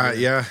 He did.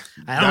 Yeah.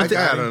 I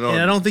don't know.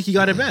 And I don't think he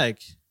got it back.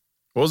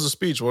 What was the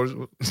speech? What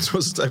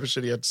was the type of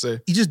shit he had to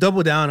say? He just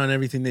doubled down on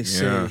everything they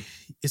say.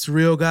 It's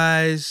real,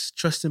 guys.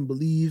 Trust and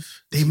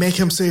believe. They make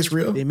him say it's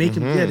real? They make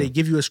him, they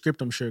give you a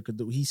script, I'm sure,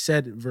 because he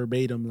said it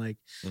verbatim, like,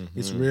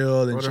 it's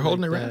real. And they're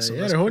holding it ransom.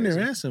 Yeah, they're holding it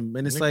ransom.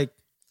 And it's like,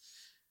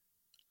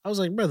 I was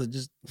like, brother,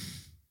 just...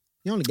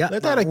 You only got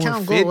let that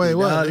account go away.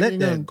 What? Let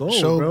that go,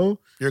 bro.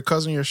 Your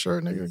cousin your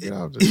shirt, nigga. Get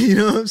out. You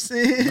know what I'm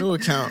saying? New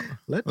account.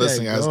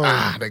 Listen,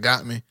 guys. They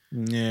got me.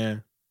 Yeah.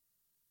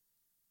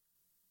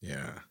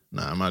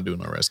 Nah, I'm not doing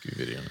no rescue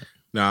video.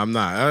 Nah, I'm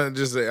not.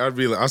 I'd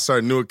be like, I'll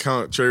start a new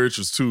account, Cherry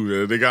Richards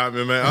too. They got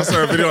me, man. I'll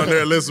start a video on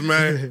there. Listen,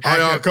 man. How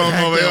y'all come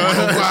over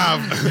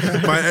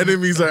here? My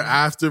enemies are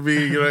after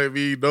me. You know what I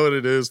mean? You know what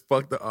it is.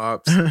 Fuck the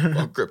ops.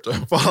 Fuck crypto.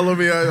 Follow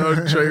me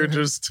on Cherry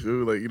Richards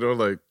too. Like, you know,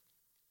 like.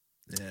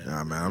 Yeah,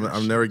 nah, man,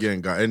 I'm never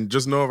getting got. And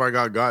just know if I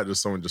got,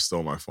 just someone just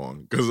stole my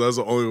phone. Because that's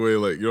the only way,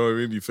 like, you know what I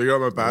mean? You figure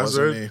out my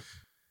password.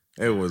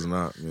 It was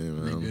not me,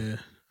 man. Yeah.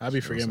 I'll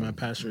be forgetting my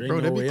password.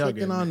 Bro, they be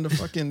clicking on the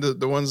fucking,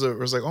 the ones that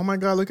was like, oh my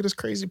God, look at this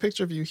crazy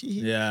picture of you.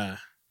 Yeah.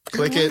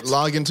 Click it,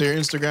 log into your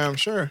Instagram,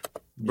 sure.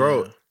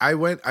 Bro, I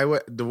went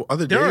the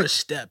other day. There are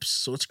steps,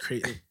 so it's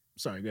crazy.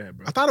 Sorry, go ahead,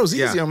 bro. I thought it was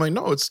easy. I'm like,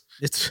 no, it's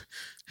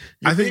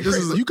I think this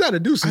is... You got to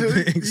do some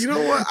things. You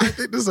know what? I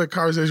think this is a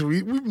conversation.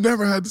 We've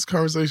never had this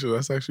conversation.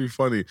 That's actually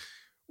funny.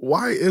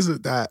 Why is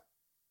it that,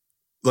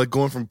 like,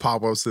 going from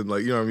pop-ups and,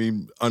 like, you know what I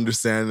mean,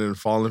 understanding and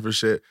falling for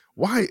shit,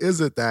 why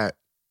is it that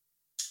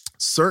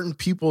certain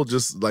people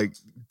just, like,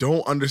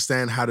 don't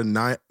understand how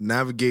to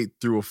navigate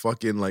through a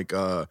fucking, like,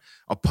 a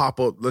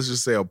pop-up, let's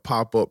just say a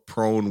pop-up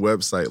prone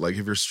website. Like,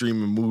 if you're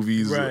streaming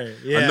movies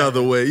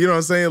another way. You know what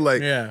I'm saying?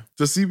 Like,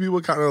 to see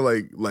people kind of,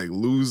 like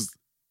lose...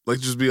 Like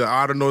just be like,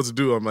 I don't know what to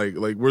do. I'm like,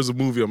 where's the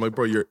movie? I'm like,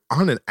 bro, you're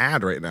on an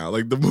ad right now.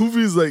 Like the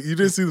movie's like, you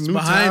didn't see the new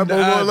tab.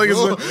 Like it's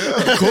like,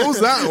 close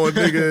that one,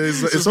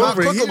 nigga. It's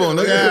over here.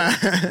 Nigga.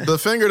 Yeah. The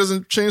finger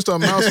doesn't change to a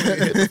mouse when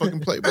you hit the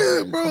fucking play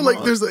button. Bro, like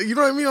on. There's, you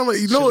know what I mean? I'm like,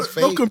 no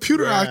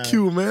computer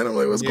IQ, man. I'm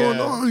like, what's going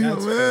on here,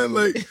 man?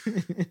 Like,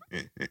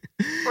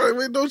 right,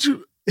 man, don't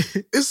you?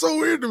 It's so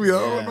weird to me. I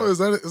don't know. Is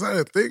that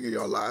a thing in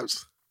your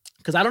lives?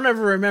 Because I don't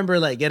ever remember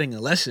like getting a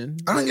lesson.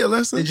 I don't get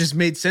lessons. It just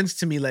made sense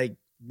to me. Like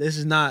this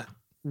is not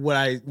what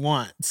I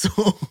want. So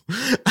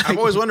I've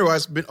always wondered why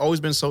it's always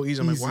been so easy.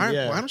 I'm like, why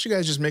don't you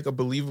guys just make a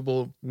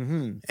believable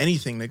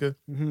anything, nigga?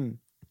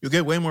 You'll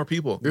get way more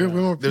people. Yeah,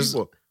 way more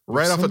people.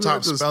 Right off the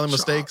top, spelling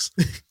mistakes.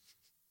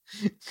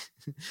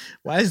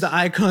 Why is the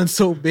icon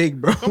so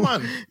big, bro? Come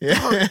on.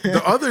 Yeah.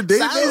 The other day,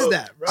 size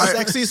that, bro.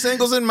 Sexy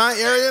singles in my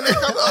area. Okay.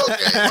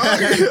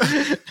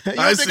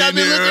 I think I've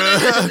been looking at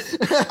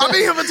I've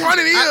been here for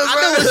 20 years, I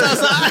know what's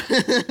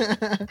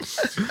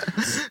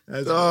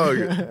outside. Dog.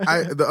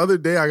 The other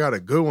day, I got a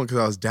good one because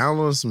I was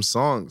downloading some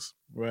songs.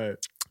 Right.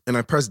 And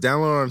I pressed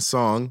download on a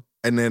song,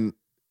 and then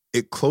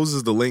it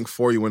closes the link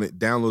for you when it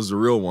downloads the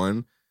real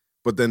one.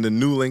 But then the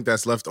new link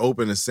that's left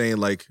open is saying,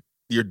 like,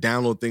 your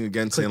download thing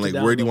again, saying like,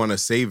 where do you want to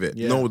save it?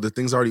 Yeah. No, the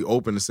thing's already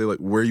open to say like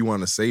where you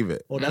want to save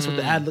it. Oh, that's what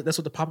the ad. That's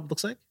what the pop-up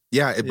looks like.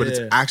 Yeah, but it's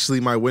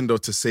actually my window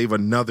to save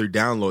another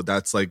download.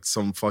 That's like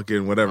some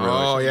fucking whatever.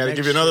 Oh like, yeah, to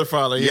give you another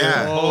file.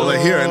 Yeah,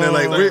 like here and then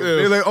like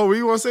they're like, oh, where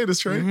you want to say this,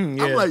 Trey?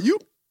 Yeah. I'm like, you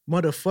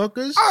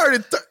motherfuckers. I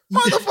already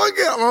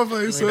motherfucker out my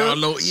face.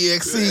 Download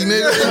EXE,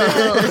 nigga.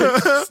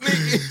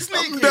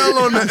 Sneaky. I'm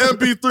downloading the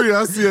MP3.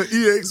 I see an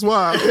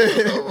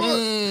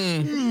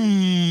EXY.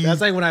 That's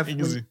like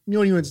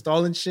when you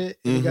installing shit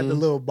and you got the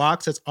little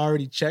box that's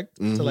already checked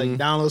to like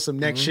download some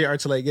next shit or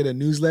to like get a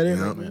newsletter.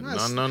 No.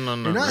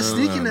 You're not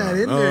sneaking that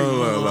in there,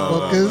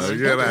 motherfuckers.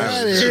 Get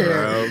out of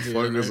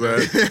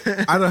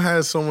here. I done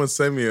had someone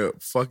send me a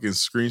fucking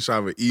screenshot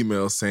of an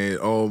email saying,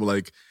 oh,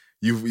 like,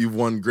 You've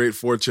won great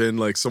fortune.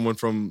 Like someone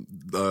from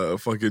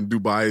fucking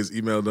Dubai has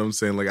emailed them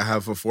saying like, I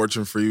have a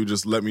fortune for you.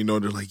 Just let me know.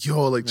 They're like,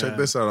 yo, like check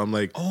this out. I'm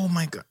like, oh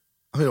my God.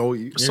 I mean, oh,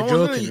 you're joking,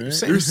 right? You're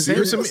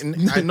serious?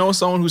 I know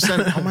someone who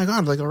sent, oh my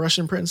God, like a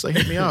Russian prince like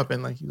hit me up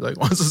and like he like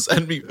wants to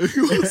send me. I'm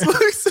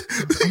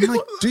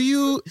like, do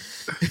you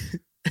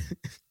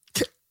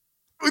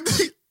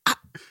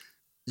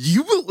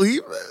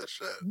believe that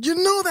shit? You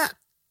know that?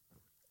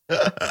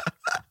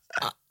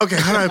 Okay,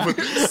 how do I put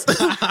this?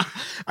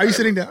 Are you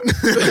sitting down?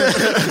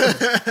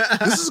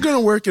 This is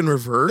gonna work in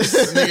reverse.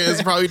 Nigga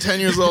is probably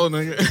 10 years old.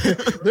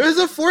 Nigga. There's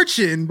a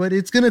fortune, but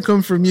it's gonna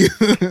come from you.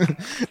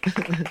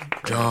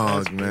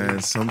 Dog,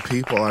 man. Some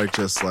people are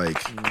just like,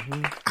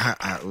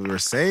 we were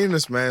saying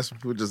this, man. Some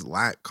people just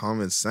lack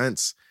common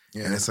sense,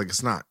 and it's like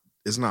it's not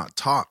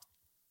taught.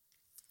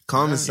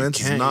 Common sense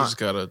is not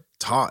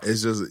taught.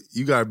 It's just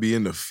you gotta be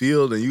in the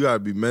field and you gotta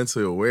be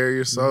mentally aware of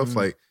yourself,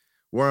 like.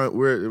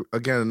 We're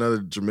again another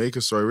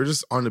Jamaica story. We're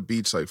just on the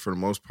beach, like for the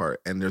most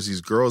part, and there's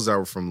these girls that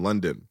were from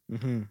London.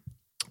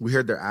 We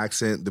heard their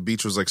accent. The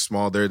beach was like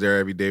small. They're there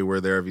every day.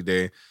 We're there every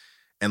day,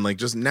 and like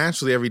just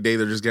naturally every day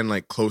they're just getting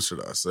like closer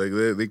to us. Like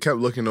they kept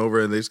looking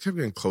over and they just kept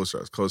getting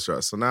closer to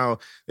us. So now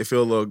they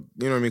feel a little,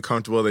 you know what I mean,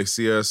 comfortable. They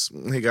see us.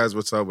 Hey guys,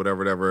 what's up?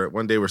 Whatever.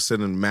 One day we're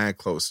sitting mad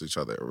close to each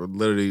other. We're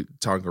literally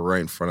talking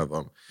right in front of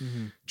them.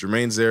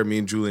 Jermaine's there. Me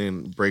and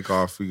Julian break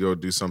off. We go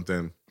do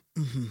something.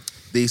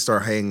 They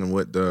start hanging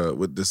with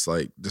this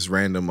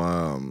random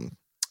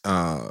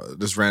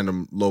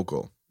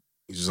local.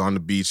 He's just on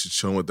the beach, just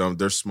chilling with them.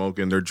 They're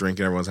smoking, they're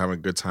drinking, everyone's having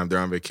a good time. They're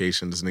on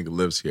vacation. This nigga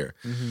lives here.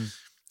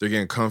 They're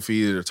getting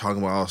comfy. They're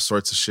talking about all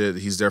sorts of shit.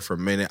 He's there for a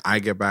minute. I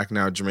get back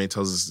now. Jermaine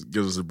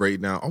gives us a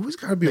breakdown. Always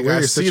gotta be aware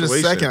of your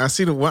situation. I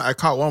see the one. I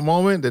caught one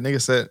moment. The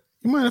nigga said,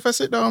 "You mind if I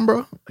sit down,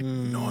 bro?" Like,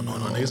 no.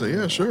 Nigga said,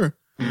 "Yeah, sure."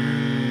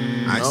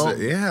 I said,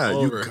 yeah,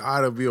 you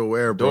gotta be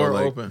aware, bro. Door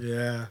like, open.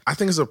 Yeah. I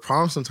think it's a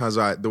problem sometimes.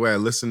 The way I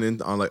listen in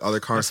on like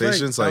other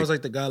conversations, that was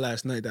like the guy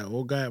last night, that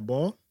old guy at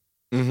ball.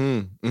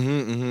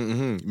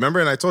 Remember,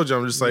 and I told you,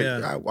 I'm just like,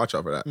 watch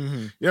out for that. You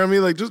know what I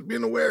mean? Like, just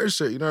being aware of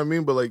shit. You know what I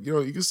mean? But like, you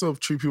know, you can still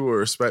treat people with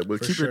respect, but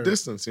keep your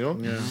distance. You know?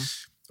 Yeah.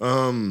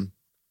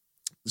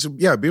 So,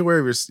 yeah, be aware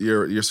of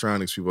your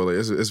surroundings, people. Like,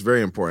 it's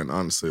very important,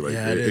 honestly. Like,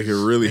 it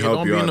can really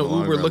help you out. Don't be in the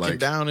Uber run. looking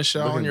down and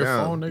shit on your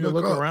phone, nigga.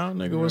 Look around,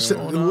 nigga. What's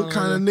going on? What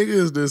kind of nigga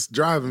is this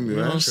driving me,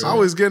 man? I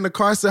always get in the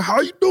car and say,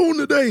 "How you doing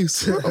today?"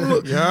 So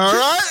yeah, all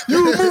right.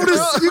 You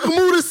can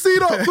move this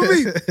seat up for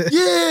me.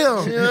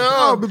 Yeah.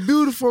 Oh, but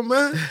beautiful,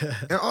 man.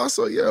 And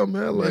also, yeah,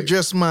 man, like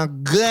just my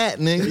gut,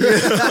 nigga.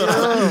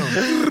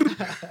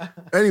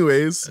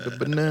 Anyways, the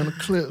banana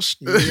clips.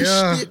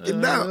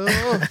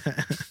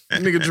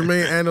 Nigga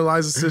Jermaine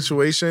analyzed the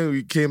situation.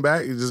 We came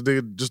back.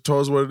 Nigga just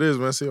told us what it is,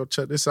 man. Say, yo,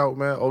 check this out,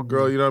 man. Oh,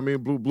 girl, you know what I mean?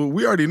 Blue.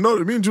 We already know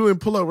that. Me and Julian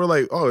pull up. We're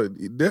like, oh,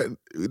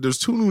 there's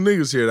two new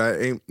niggas here that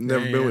ain't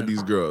never been with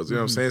these girls. You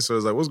know what I'm saying? So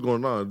it's like, what's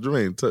going on?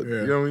 Jermaine,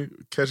 you know what I mean?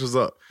 Catch us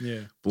up.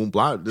 Yeah. Boom,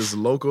 blah. This is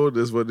local.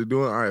 This is what they're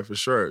doing. All right, for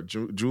sure.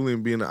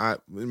 Julian being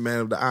the man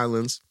of the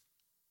islands,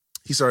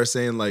 he started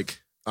saying like,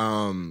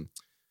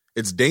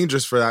 it's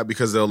dangerous for that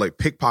because they'll like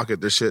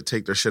pickpocket their shit,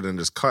 take their shit and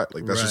just cut.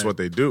 Like that's just what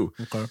they do.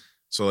 Okay.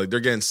 So like they're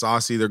getting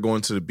saucy. They're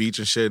going to the beach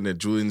and shit. And then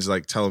Julian's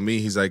like telling me,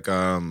 he's like,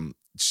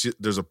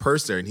 there's a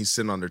purse there and he's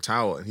sitting on their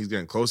towel and he's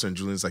getting closer. And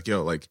Julian's like,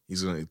 yo, like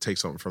he's going to take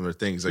something from their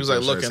thing. He was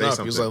like looking up.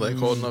 He was like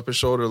holding up his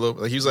shoulder a little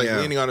bit. Like he was like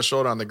leaning on his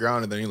shoulder on the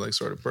ground and then he like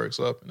sort of perks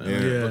up and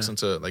then looks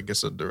into like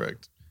gets a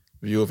direct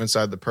view of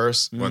inside the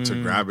purse. Went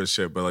to grab his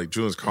shit. But like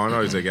Julian's calling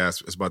out. He's like, yeah,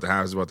 it's about to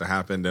happen. It's about to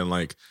happen. Then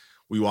like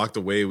we walked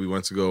away. We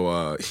went to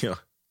go,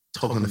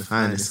 talking the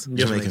finest.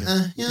 Jamaican.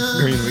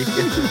 Green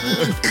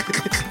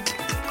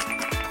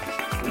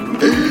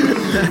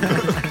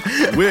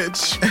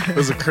Which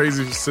was a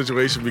crazy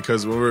situation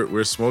because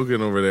we're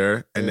smoking over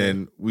there, and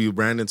then we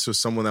ran into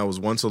someone that was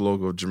once a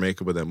local of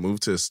Jamaica, but that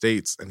moved to the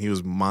States, and he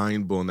was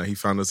mind blown that he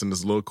found us in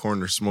this little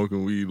corner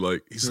smoking weed.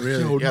 Like he's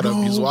like,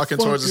 yo, he's walking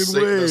towards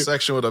the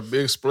section with a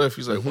big spliff.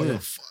 He's like, what the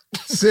fuck?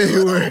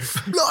 Say word.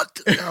 Blood.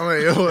 I'm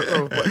like, yo, what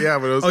the fuck? Yeah,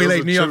 but it was, you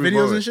like Neon videos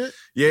moment. And shit?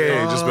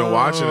 Yeah, just been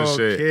watching and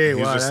shit. Okay,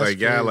 He's just like,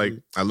 crazy. like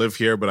I live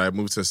here, but I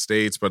moved to the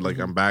States, but like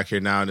I'm back here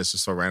now, and it's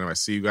just so random. I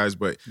see you guys,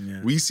 but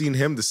we seen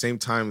him the same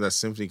time that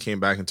Symphony came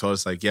back and told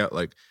us like, yeah,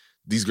 like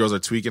these girls are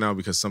tweaking out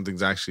because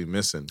something's actually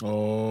missing.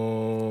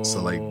 Oh,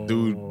 so like,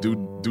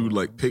 dude,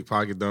 like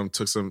pickpocket them,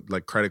 took some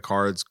like credit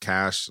cards,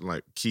 cash, and,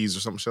 like keys or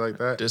some shit like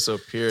that.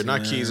 Disappeared.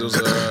 Not keys. It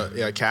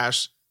was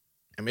cash.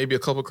 And maybe a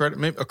couple credit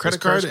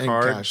card and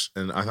cash.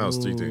 And I thought it was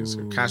 3 things: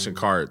 cash and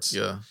cards.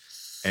 Yeah.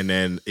 And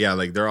then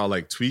like they're all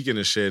like tweaking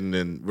and shit, and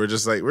then we're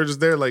just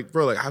there like,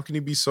 bro, like how can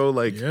you be so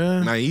like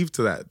naive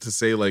to that, to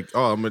say like,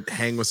 oh, I'm gonna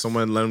hang with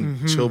someone, let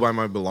them chill by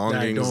my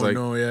belongings. I don't like,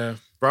 know,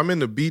 bro, I'm in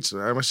the beach,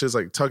 my shit's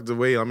like tucked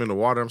away, I'm in the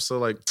water, I'm still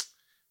like,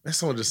 let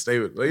someone just stay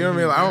with, like, you know what I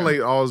mean? Like, I don't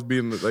like always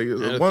being like, one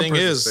the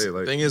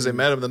thing is, they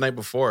met him the night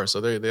before, so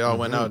they all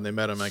went out and they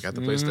met him like at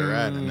the place they're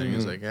at, and then he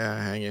was like, yeah,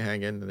 hang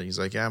in, and then he's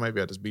like, yeah, I might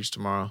be at this beach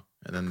tomorrow,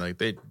 and then like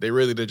they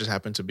really did just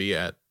happen to be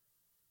at.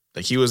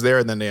 Like he was there,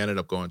 and then they ended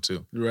up going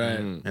too. Right.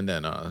 And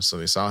then so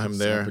they saw him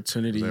there.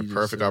 Opportunity. It was a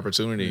perfect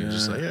opportunity.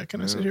 Just like, yeah, can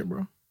I sit here,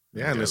 bro?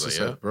 Yeah, and it's just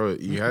like, bro,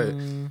 you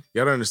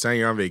gotta understand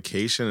you're on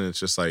vacation, and it's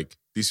just like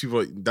these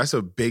people. That's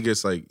the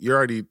biggest. Like you're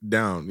already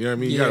down. You know what I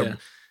mean? You gotta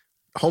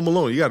Home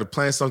Alone. You gotta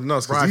plan something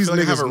else because these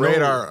niggas have a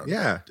radar.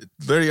 Yeah,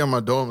 literally on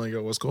my dome. Like,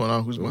 yo, what's going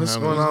on? Who's going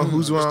on?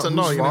 Who's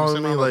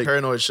following me? Like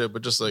carrying shit,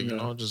 but just like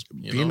just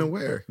being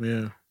aware.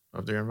 Yeah.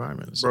 Of their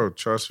environment, bro.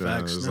 Trust me,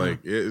 man. It's like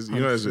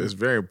it's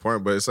very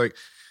important, but it's like.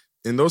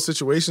 In those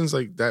situations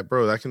like that,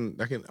 bro, that can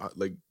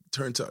like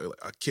turn to like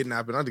a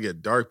kidnapping. Not to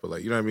get dark, but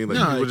like you know what I mean.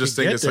 Like people just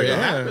think it's like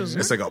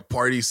it's like a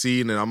party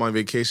scene, and I'm on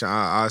vacation.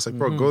 It's like,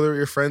 bro, go there with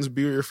your friends,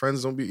 be with your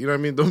friends. Don't be, you know what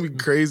I mean. Don't be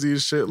crazy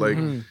as shit. Like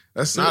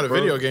that's not a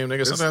video game,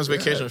 nigga. Sometimes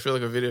vacation feel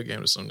like a video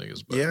game to some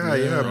niggas. But,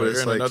 but it's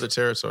you're in like another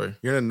territory.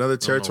 You're in another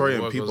territory,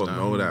 and people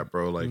know that,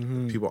 bro. Like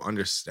people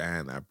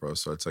understand that, bro.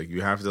 So it's like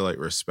you have to like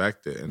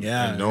respect it and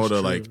know to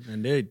like.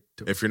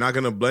 If you're not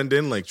gonna blend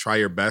in, like try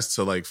your best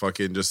to like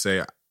fucking just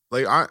say.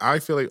 Like I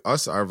feel like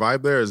our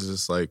vibe there is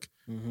just like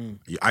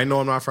I know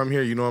I'm not from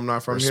here, you know I'm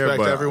not from here,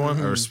 but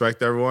I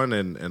respect everyone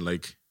and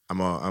like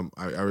I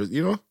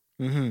you know.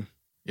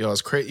 Yo,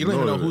 it's crazy. You don't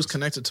even know who's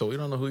connected to it. You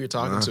don't know who you're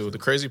talking to. The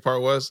crazy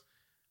part was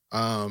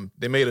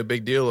they made a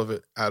big deal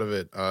out of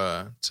it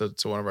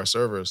to one of our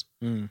servers,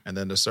 and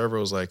then the server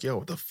was like, "Yo,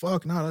 what the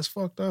fuck? No, that's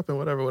fucked up and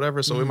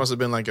whatever." So we must have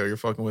been like, "Yo, you're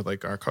fucking with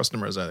like our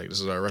customers. I think this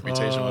is our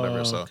reputation,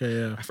 whatever." So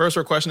at first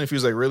we're questioning if he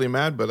was like really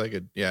mad, but like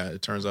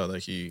it turns out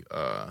like he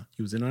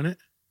was in on it.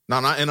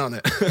 No, not in on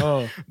it.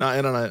 Not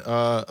in on it.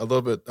 A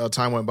little bit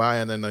time went by,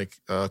 and then like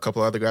a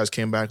couple other guys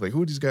came back. Like,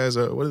 who are these guys?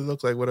 What do they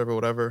look like?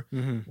 Whatever.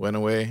 Went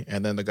away,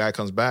 and then the guy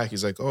comes back.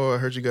 He's like, "Oh, I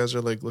heard you guys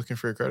are like looking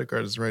for your credit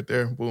card. It's right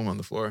there. Boom on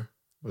the floor."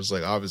 It was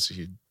like obviously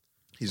he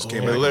just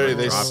came back. Literally,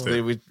 they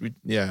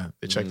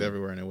checked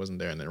everywhere and it wasn't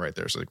there. And then right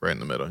there, so like right in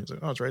the middle. He's like,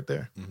 "Oh, it's right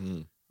there."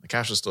 The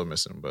cash was still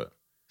missing, but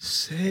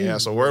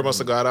so word must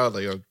have got out.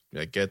 Like, yo,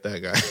 get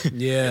that guy.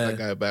 Get that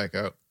guy back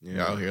out.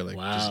 Out here, like,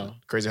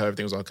 just crazy how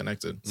everything was all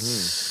connected.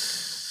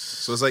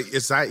 So it's like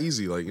it's that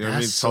easy, like you know what I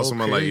mean. Tell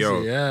someone crazy,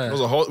 like, yo, it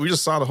was we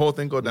just saw the whole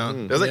thing go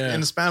down. It was like in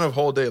the span of a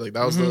whole day, like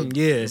that was the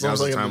that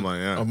was the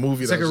timeline. A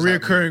movie. It's like a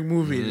reoccurring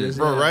movie,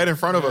 bro, right in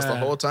front of us the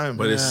whole time.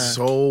 But it's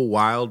so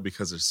wild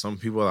because there's some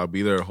people that'll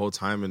be there the whole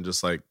time and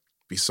just like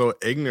be so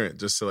ignorant,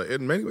 just to like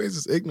in many ways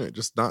it's ignorant,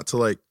 just not to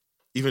like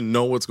even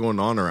know what's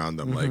going on around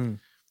them. Like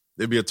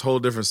it'd be a total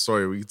different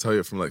story. We can tell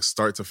you from like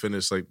start to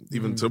finish, like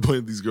even to the point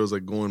of these girls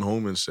like going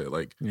home and shit.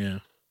 Like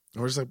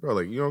and we're just like, bro,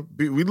 like, you know,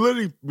 we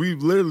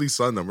literally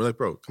sunned them. We're like,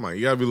 bro, come on,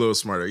 you gotta be a little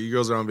smarter. You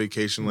girls are on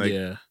vacation, like,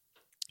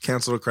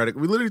 cancel the credit.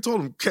 We literally told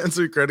them,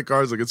 cancel your credit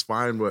cards, like, it's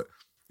fine, but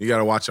you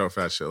gotta watch out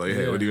for that shit. Like,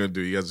 hey, what are you gonna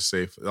do? You guys are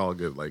safe. It's all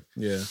good. Like,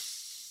 then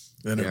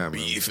they're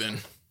beefing.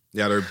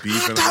 Yeah, they're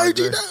beefing. I told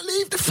you not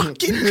leave the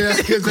fucking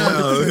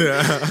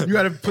You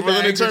gotta put the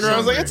anger turn around. I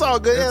was like, it's all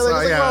good. It's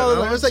like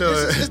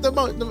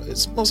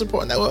it's most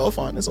important that we're all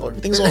fine. It's all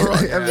everything's all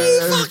right. You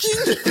fucking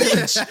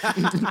bitch,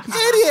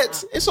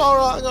 idiot. It's all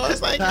right. No,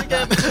 it's like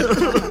again,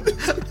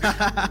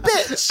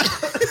 bitch.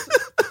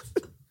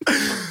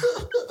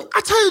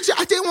 I told you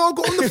I didn't want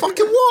to go in the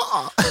fucking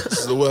water.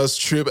 is the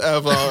worst trip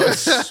ever. I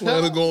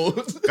swear to God.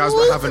 Guys,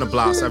 we're having a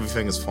blast.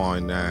 Everything is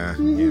fine. Nah,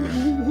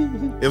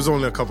 yeah. It was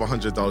only a couple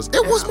 $100.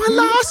 It was my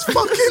last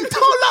fucking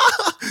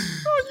dollar.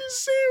 Are you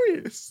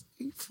serious?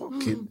 You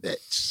fucking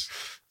bitch.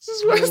 This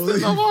is worse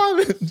than Love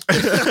Island.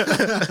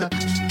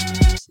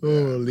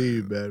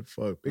 Holy man,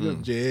 fuck. Pick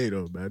up J.A.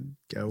 though, man.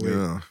 Can't wait.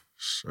 Yeah,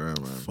 sure,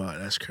 man. Fuck,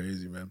 that's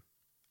crazy, man.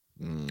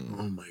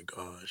 Oh my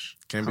gosh.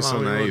 Can't be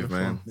so naive,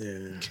 man.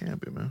 Yeah.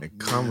 Can't be, man. And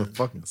common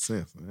fucking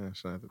sense, man. I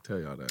should have to tell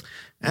y'all that.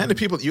 And the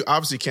people, you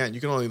obviously can't.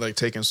 You can only like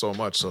take in so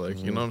much. So like,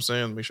 you know what I'm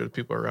saying? Make sure the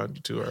people around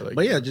you too are like,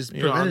 But yeah, just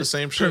you know, on the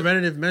same shit.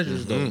 preventative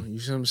measures though. You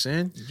see what I'm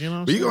saying? You know what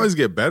I'm But you saying? can always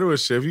get better with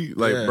shit. If you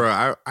like, Yeah.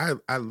 bro,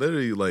 I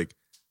literally like,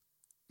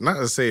 not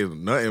to say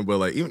nothing, but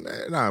like even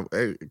I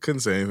couldn't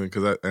say anything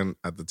because and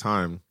at the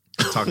time.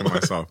 I'm talking to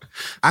myself.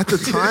 At the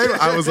time,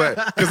 I was like,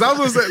 because I was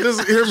gonna say,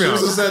 this, hear me out.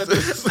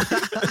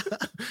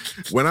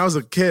 When I was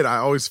a kid, I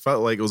always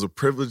felt like it was a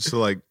privilege to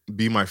like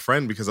be my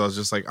friend because I was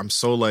just like, I'm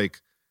so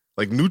like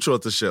neutral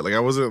at the shit. Like I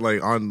wasn't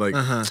like on like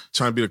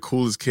trying to be the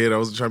coolest kid. I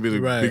wasn't trying to be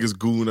the biggest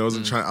goon. I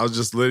wasn't trying. I was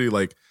just literally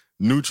like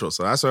neutral.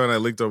 So that's why when I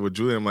linked up with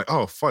Julian, I'm like,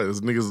 oh fuck, this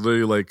nigga's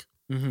literally like.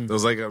 I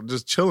was like, I'm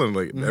just chilling.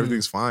 Like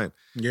everything's fine.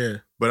 Yeah.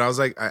 But I was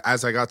like,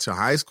 as I got to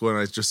high school and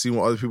I just seen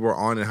what other people were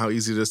on and how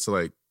easy it is to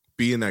like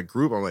be in that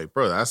group, I'm like,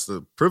 bro, that's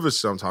the privilege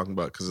that I'm talking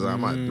about because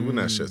I'm not doing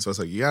that shit. So it's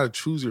like, you got to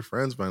choose your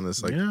friends, man.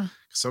 It's like,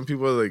 some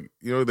people are like,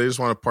 you know, they just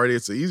want to party.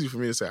 It's easy for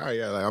me to say, all right,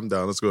 yeah, like, I'm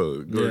down. Let's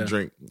go to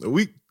drink. A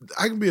week,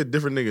 I can be a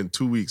different nigga in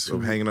 2 weeks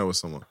of hanging out with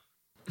someone.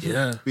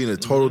 Yeah. Be in a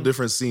total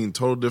different scene,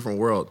 total different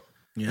world.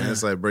 Yeah. And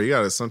it's like, bro, you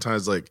got to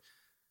sometimes like,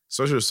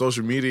 especially with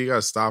social media, you got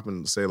to stop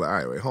and say like, all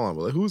right, wait, hold on.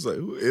 But like, who is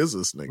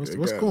this nigga?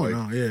 What's going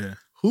on? Yeah.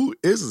 Who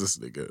is this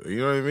nigga? You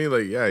know what I mean?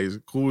 Like, yeah, he's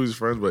cool, he's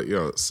friends, but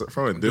yo,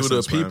 from a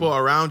distance, Do the people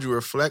around you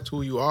reflect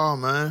who you are,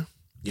 man?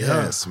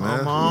 Yes, man.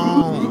 Come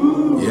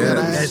on. Yeah,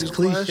 As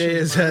cliche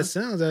as that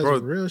sounds, that's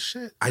real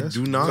shit. I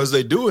do not. Because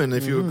they do, and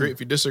if you agree, if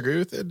you disagree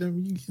with it,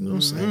 then you know what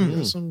I'm saying? You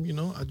got some, you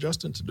know,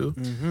 adjusting to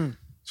do.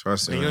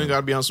 Trust me. And you don't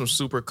gotta be on some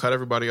super cut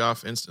everybody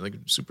off instant, like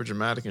super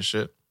dramatic and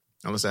shit.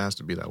 Unless it has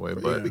to be that way.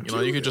 But you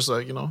know, you could just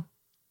like, you know,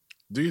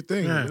 do your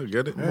thing. Yeah. You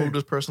get it? move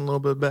this person a little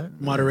bit back.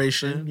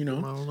 Moderation, you know.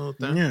 My little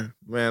thing. Yeah.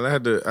 Man, I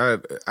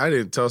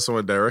didn't tell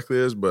someone directly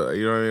this, but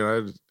you know what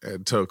I mean? I had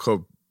to tell a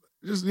couple,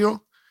 just, you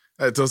know,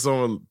 I had to tell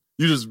someone,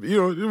 we just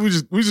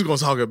gonna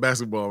talk about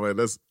basketball, man.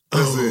 That's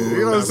it. You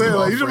know what I'm saying?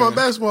 Like, you just my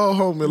basketball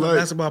homie. Like,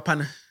 basketball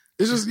partner.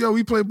 It's just, yo,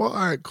 we play ball.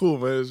 All right, cool,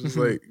 man. It's just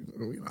like,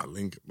 we not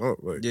linking up.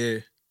 Like, Yeah.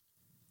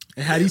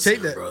 And how do you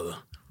take that, brother?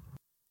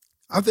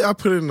 I think I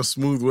put it in a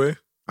smooth way.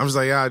 I'm just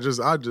like, yeah,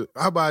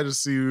 how about I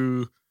just see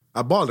you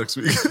I ball next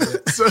week.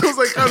 So it was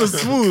like kind of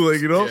smooth,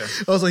 like, you know?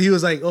 Oh, so he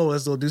was like, oh,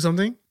 let's go do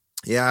something?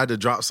 Yeah, I had to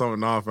drop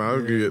something off, man. I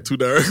don't get too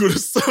direct with the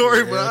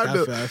story, but I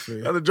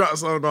had to drop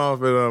something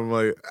off, and I'm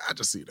like, I'll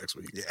just see you next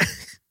week. Yeah.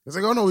 It's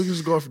like, oh no, we can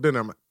just go out for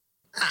dinner. I'm like,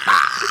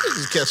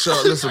 just catch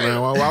up. Listen,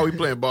 man, why we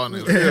playing ball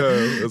next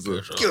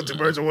week? Kill two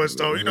birds with one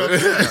stone, you know?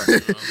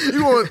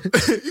 You want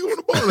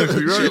the ball next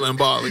week, right? Chilling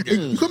ball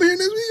again. You come here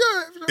next week, all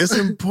right? It's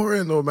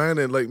important though, man.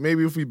 And like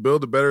maybe if we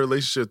build a better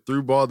relationship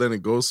through ball, then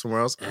it goes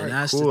somewhere else. And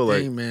that's the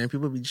thing, man.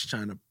 People be just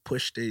trying to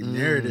push their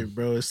narrative,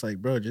 bro. It's like,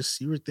 bro, just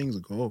see where things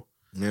go.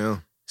 Yeah.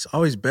 It's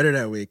always better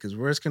that way because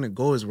where it's going to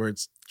go is where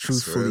it's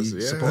truthfully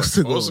supposed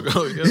to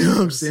go. You know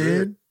what I'm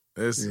saying?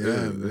 There's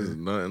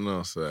nothing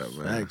else to that,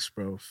 man. Facts,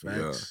 bro.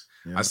 Facts.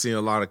 Yeah. I seen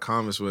a lot of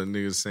comments with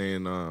niggas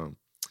saying,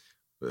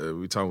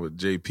 we talking with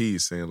JP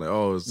saying like,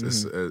 oh,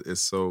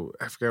 it's so,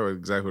 I forgot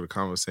exactly what the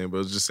comment was saying, but it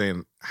was just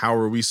saying, how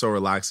are we so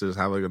relaxed to just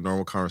have like a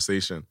normal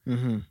conversation?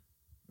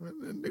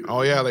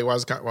 Oh yeah, like why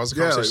is the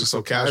conversation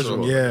so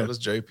casual? Yeah, this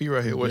JP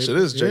right here. Which it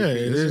is JP. Yeah,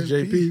 it is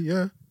JP.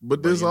 Yeah,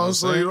 but this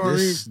also, you know what I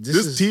mean?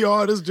 This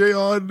TR, this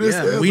JR, this.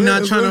 Yeah, we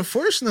not trying to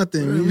force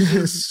nothing. We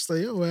just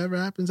like, yo, whatever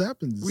happens,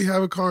 happens. We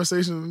have a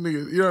conversation with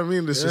niggas. You know what I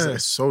mean? It's just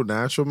it's so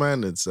natural,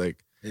 man. It's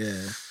like,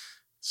 it's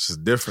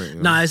just different. You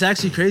know? Nah, it's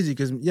actually crazy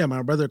because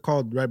my brother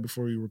called right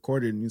before we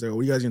recorded, and he's like,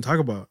 "What are you guys gonna talk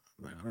about?"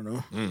 I'm like, I don't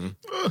know.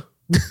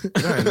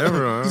 I never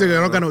know. He's like,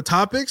 I don't got no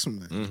topics. I'm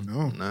like,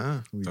 no,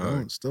 nah, we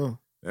don't. Still.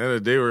 At the end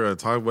of the day, we're gonna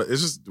talk about.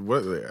 It's just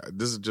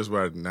this is just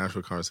what a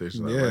natural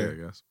conversation. I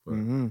guess. But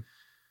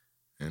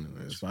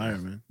anyways, it's fire,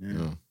 man.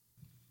 Yeah.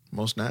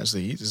 Most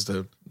naturally, is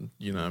the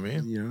you know what I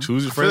mean. You know?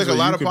 Choose your I feel friends. like a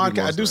lot of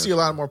podcasts. I do see a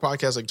lot more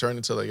podcasts like turn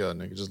into like a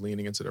nigga just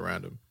leaning into the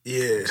random.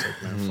 Yeah, it's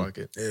like, man, fuck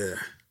it. Yeah,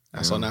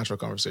 that's how natural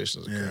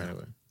conversations occur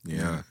anyway.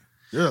 Yeah.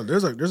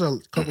 There's a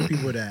couple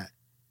people that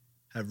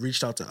have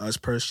reached out to us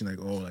personally,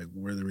 like, oh, like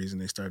we're the reason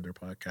they started their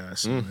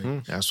podcast. And,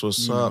 like, that's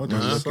what's up,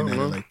 man. Looking at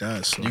it like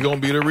that. So. You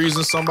gonna be the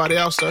reason somebody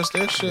else starts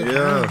their shit.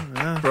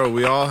 Yeah, bro.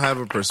 We all have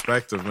a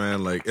perspective,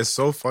 man. Like it's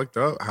so fucked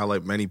up how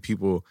like many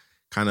people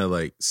kind of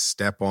like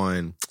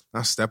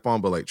not step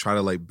on, but like try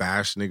to like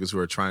bash niggas who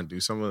are trying to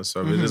do some of this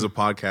stuff. It is a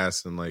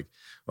podcast, and like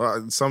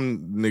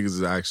some niggas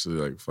is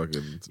actually like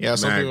fucking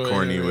mad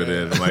corny with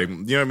it. Like, you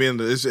know what I mean?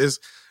 It's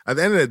at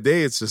the end of the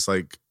day, it's just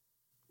like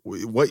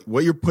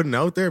what you're putting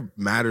out there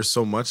matters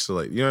so much to,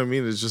 like, you know what I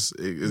mean? It's just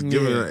it's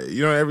giving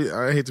you know,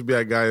 I hate to be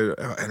that guy,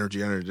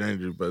 energy,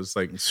 but it's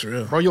like it's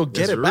real. Bro, you'll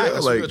get it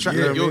back. Like,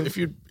 you know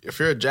if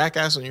you're a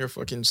jackass and you're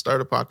fucking start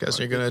a podcast,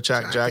 you're gonna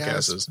attract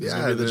jackasses. It's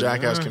gonna be the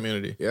jackass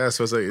community. Yeah,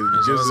 so it's like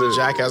the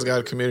jackass got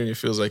a community,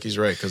 feels like he's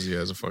right because he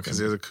has a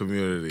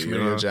community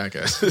of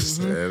jackasses.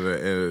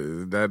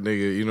 and that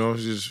nigga, you know,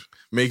 just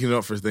making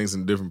up for things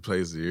in different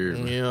places here.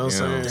 You know what I'm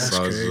saying? That's so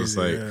crazy, it's just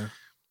like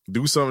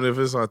do something if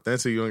it's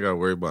authentic. You don't gotta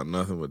worry about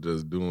nothing but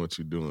just doing what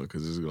you're doing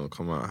because it's gonna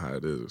come out how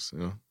it is. You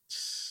know,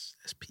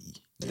 that's P.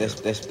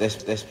 That's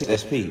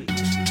P.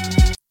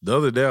 The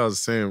other day I was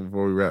saying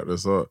before we wrap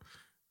this up,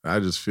 I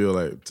just feel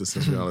like since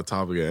we're on the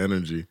topic of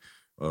energy,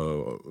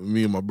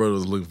 me and my brother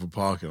was looking for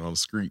parking on the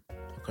street.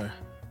 Okay.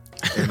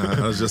 And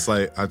I was just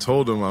like, I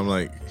told him, I'm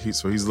like,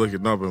 he's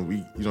looking up and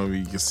we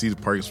can see the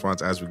parking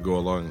spots as we go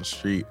along the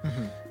street.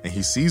 And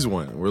he sees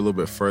one. We're a little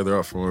bit further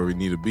up from where we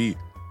need to be.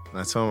 And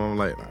I tell him, I'm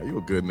like, nah, you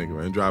a good nigga,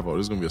 man. Drive over.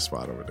 There's going to be a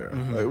spot over there.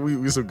 Like,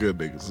 we some good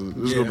niggas.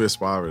 There's going to be a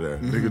spot over there.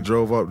 Nigga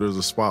drove up. There's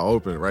a spot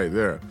open right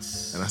there.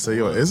 And I say,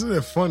 yo, isn't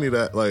it funny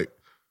that, like,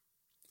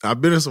 I've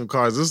been in some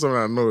cars. This is something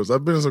I noticed.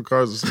 I've been in some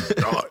cars with some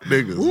dark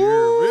niggas.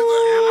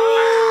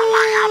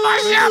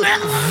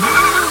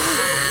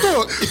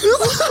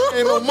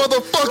 Ain't no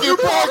motherfucking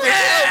parking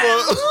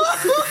ever.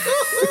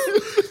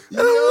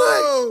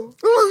 Yo,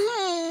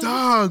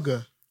 dog.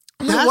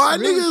 Like, why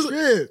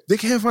niggas? They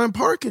can't find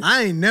parking.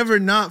 I ain't never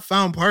not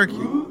found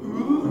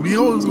parking. We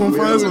always gonna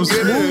find some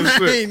smooth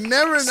shit. I ain't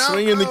never not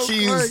swinging the found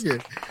keys.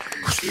 parking.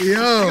 Yo, You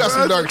got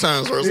some dark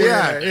times for us.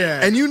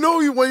 Yeah. And you know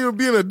when you're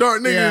being a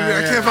dark nigga,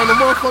 I can't find the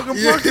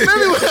motherfucking parking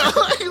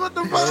anywhere. What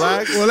the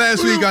fuck? Well,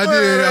 last week I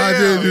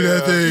did do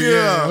that thing.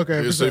 Yeah.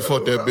 Okay. You say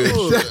fuck that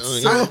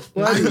bitch.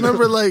 I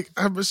remember, like,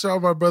 I've been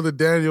showing my brother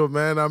Daniel,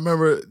 man. I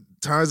remember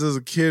times as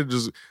a kid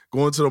just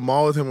going to the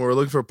mall with him when we were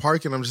looking for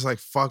parking. I'm just like,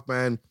 fuck,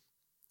 man.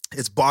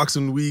 It's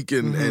Boxing Week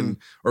and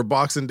or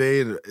Boxing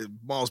Day and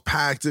mall's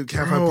packed.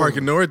 Can't find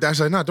parking nowhere.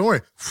 Dash like, nah, don't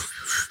worry.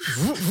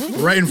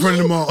 Right in front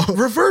of the mall.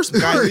 Reverse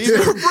park.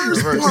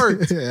 Reverse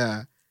park.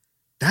 Yeah.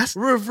 That's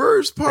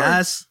reverse park.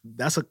 That's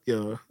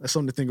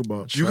something to think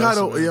about. You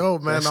gotta,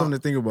 man. That's something to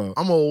think about.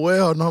 I'm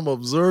aware and I'm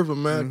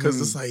observing, man, because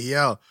it's like,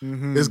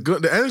 it's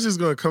good. The energy's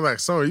gonna come back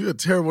somewhere. You a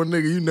terrible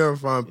nigga. You never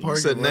find parking.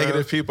 You said man.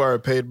 negative people are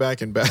paid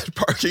back in bad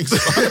parking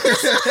spots.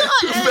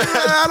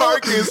 I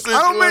don't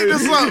make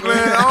this up,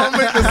 man. I don't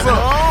make this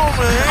up.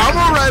 I'm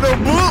gonna write a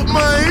book,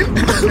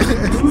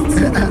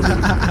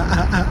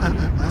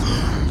 man.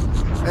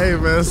 Hey,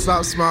 man,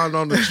 stop smiling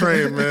on the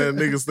train, man.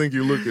 Niggas think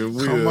you looking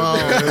weird. Come on,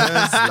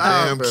 man.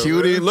 Damn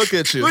cutie. Man. Look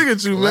at you. Look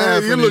at you,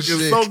 man. You looking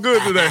so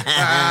good today.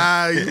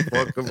 You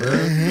fucking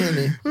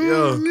man.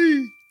 Yo.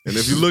 And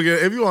if you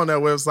on that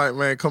website,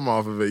 man, come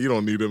off of it. You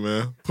don't need it,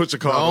 man. Put your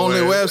car away.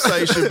 The only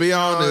website you should be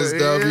on is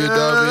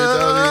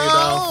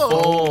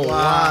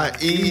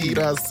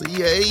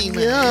www.4ye.ca,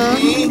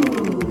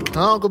 man.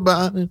 Talk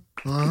about it.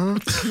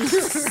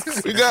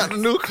 We got a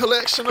new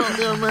collection up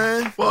there,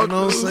 man. You know what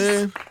I'm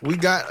saying? We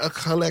got a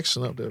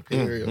collection up there,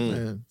 period,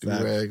 man.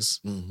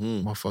 Do-rags,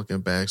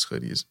 motherfucking bags,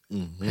 hoodies,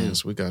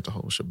 pants. We got the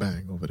whole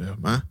shebang over there,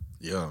 man.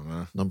 Yeah,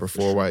 man. Number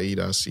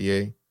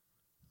 4ye.ca. This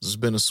has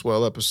been a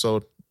swell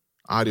episode.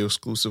 Audio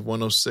exclusive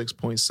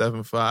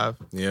 106.75.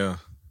 Yeah.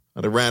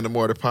 The Random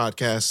Order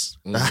Podcast.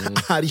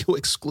 Audio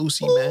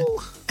exclusive, man.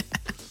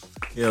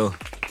 Yo.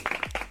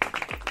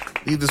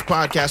 Leave this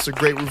podcast a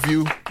great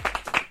review.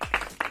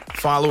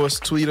 Follow us,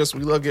 tweet us.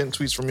 We love getting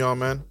tweets from y'all,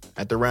 man.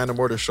 At The Random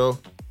Order Show.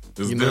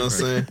 You know what I'm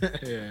saying?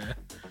 Yeah.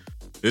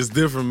 It's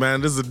different,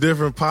 man. This is a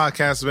different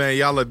podcast, man.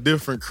 Y'all a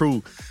different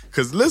crew.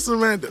 Because listen,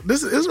 man,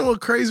 this isn't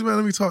what crazy, man.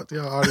 Let me talk to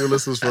y'all audio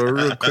listeners for a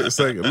real quick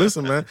second.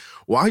 Listen, man,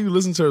 while you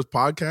listen to this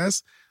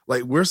podcast,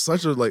 like, we're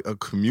such a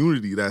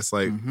community that's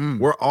like,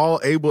 we're all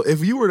able,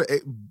 if you were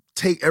to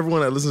take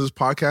everyone that listens to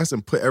this podcast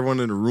and put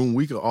everyone in the room,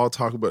 we could all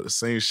talk about the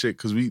same shit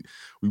because we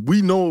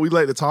know what we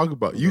like to talk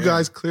about. You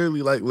guys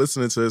clearly like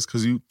listening to this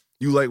because you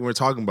like what we're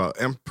talking about.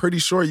 I'm pretty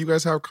sure you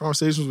guys have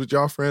conversations with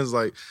y'all friends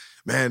like,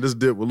 man, this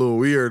dip a little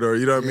weird, or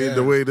you know what I mean?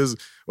 The way this,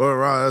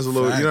 that's a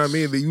little, you know what I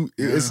mean?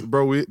 It's,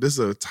 bro, this is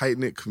a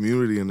tight-knit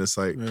community, and it's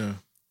like,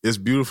 it's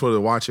beautiful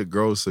to watch it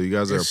grow, so you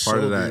guys are a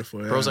part of that.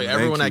 Bro, it's like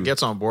everyone that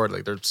gets on board,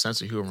 like, their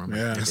sense of humor,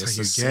 man. It's like,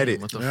 you get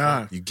it. What the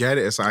fuck? You get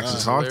it. It's like, I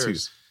can talk to you.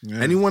 Yeah.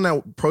 Anyone that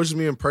approaches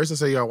me in person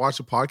say, yo, I watch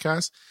a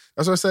podcast.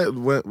 That's what I said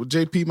when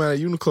JP, man, at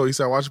Uniqlo, he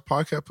said, I watch a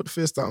podcast, put the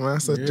fist out, man. I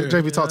said,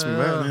 JP, talk to me,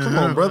 man. Come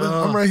on, brother.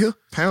 I'm right here.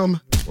 Pound.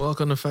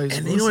 Welcome to Facebook.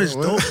 And you know what's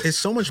dope? It's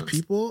so much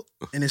people,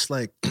 and it's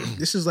like,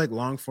 this is like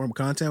long form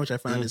content, which I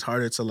find is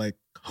harder to like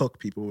hook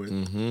people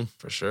with.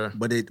 For sure.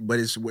 But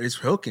it's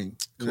hooking.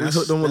 We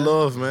hook them with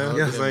love, man.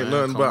 This ain't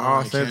nothing but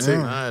authentic.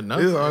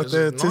 It's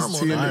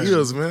authenticity in the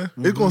ears, man.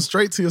 It's going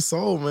straight to your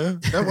soul, man.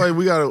 That's why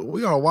we gotta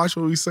watch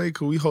what we say,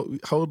 because we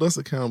hold us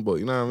accountable.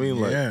 You know what I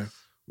mean? Like,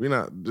 we're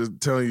not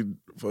just telling you,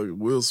 fucking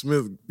Will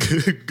Smith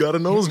got a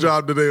nose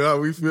job today.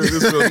 We feel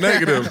this feels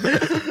negative.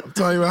 I'm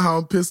telling you about how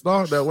I'm pissed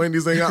off that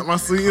Wendy's ain't got my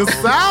sweet and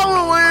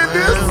sour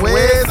Wendy's.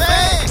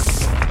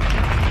 Wednesdays.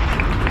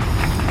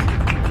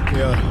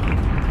 Yeah.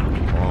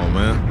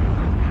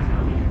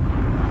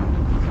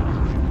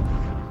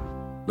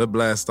 Let's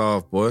blast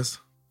off, boys.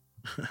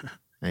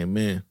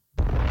 Amen.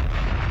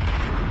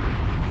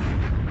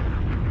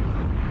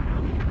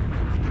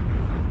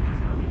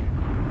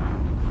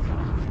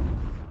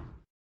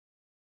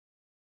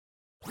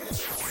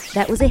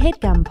 That was a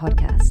HeadGum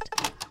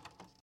podcast.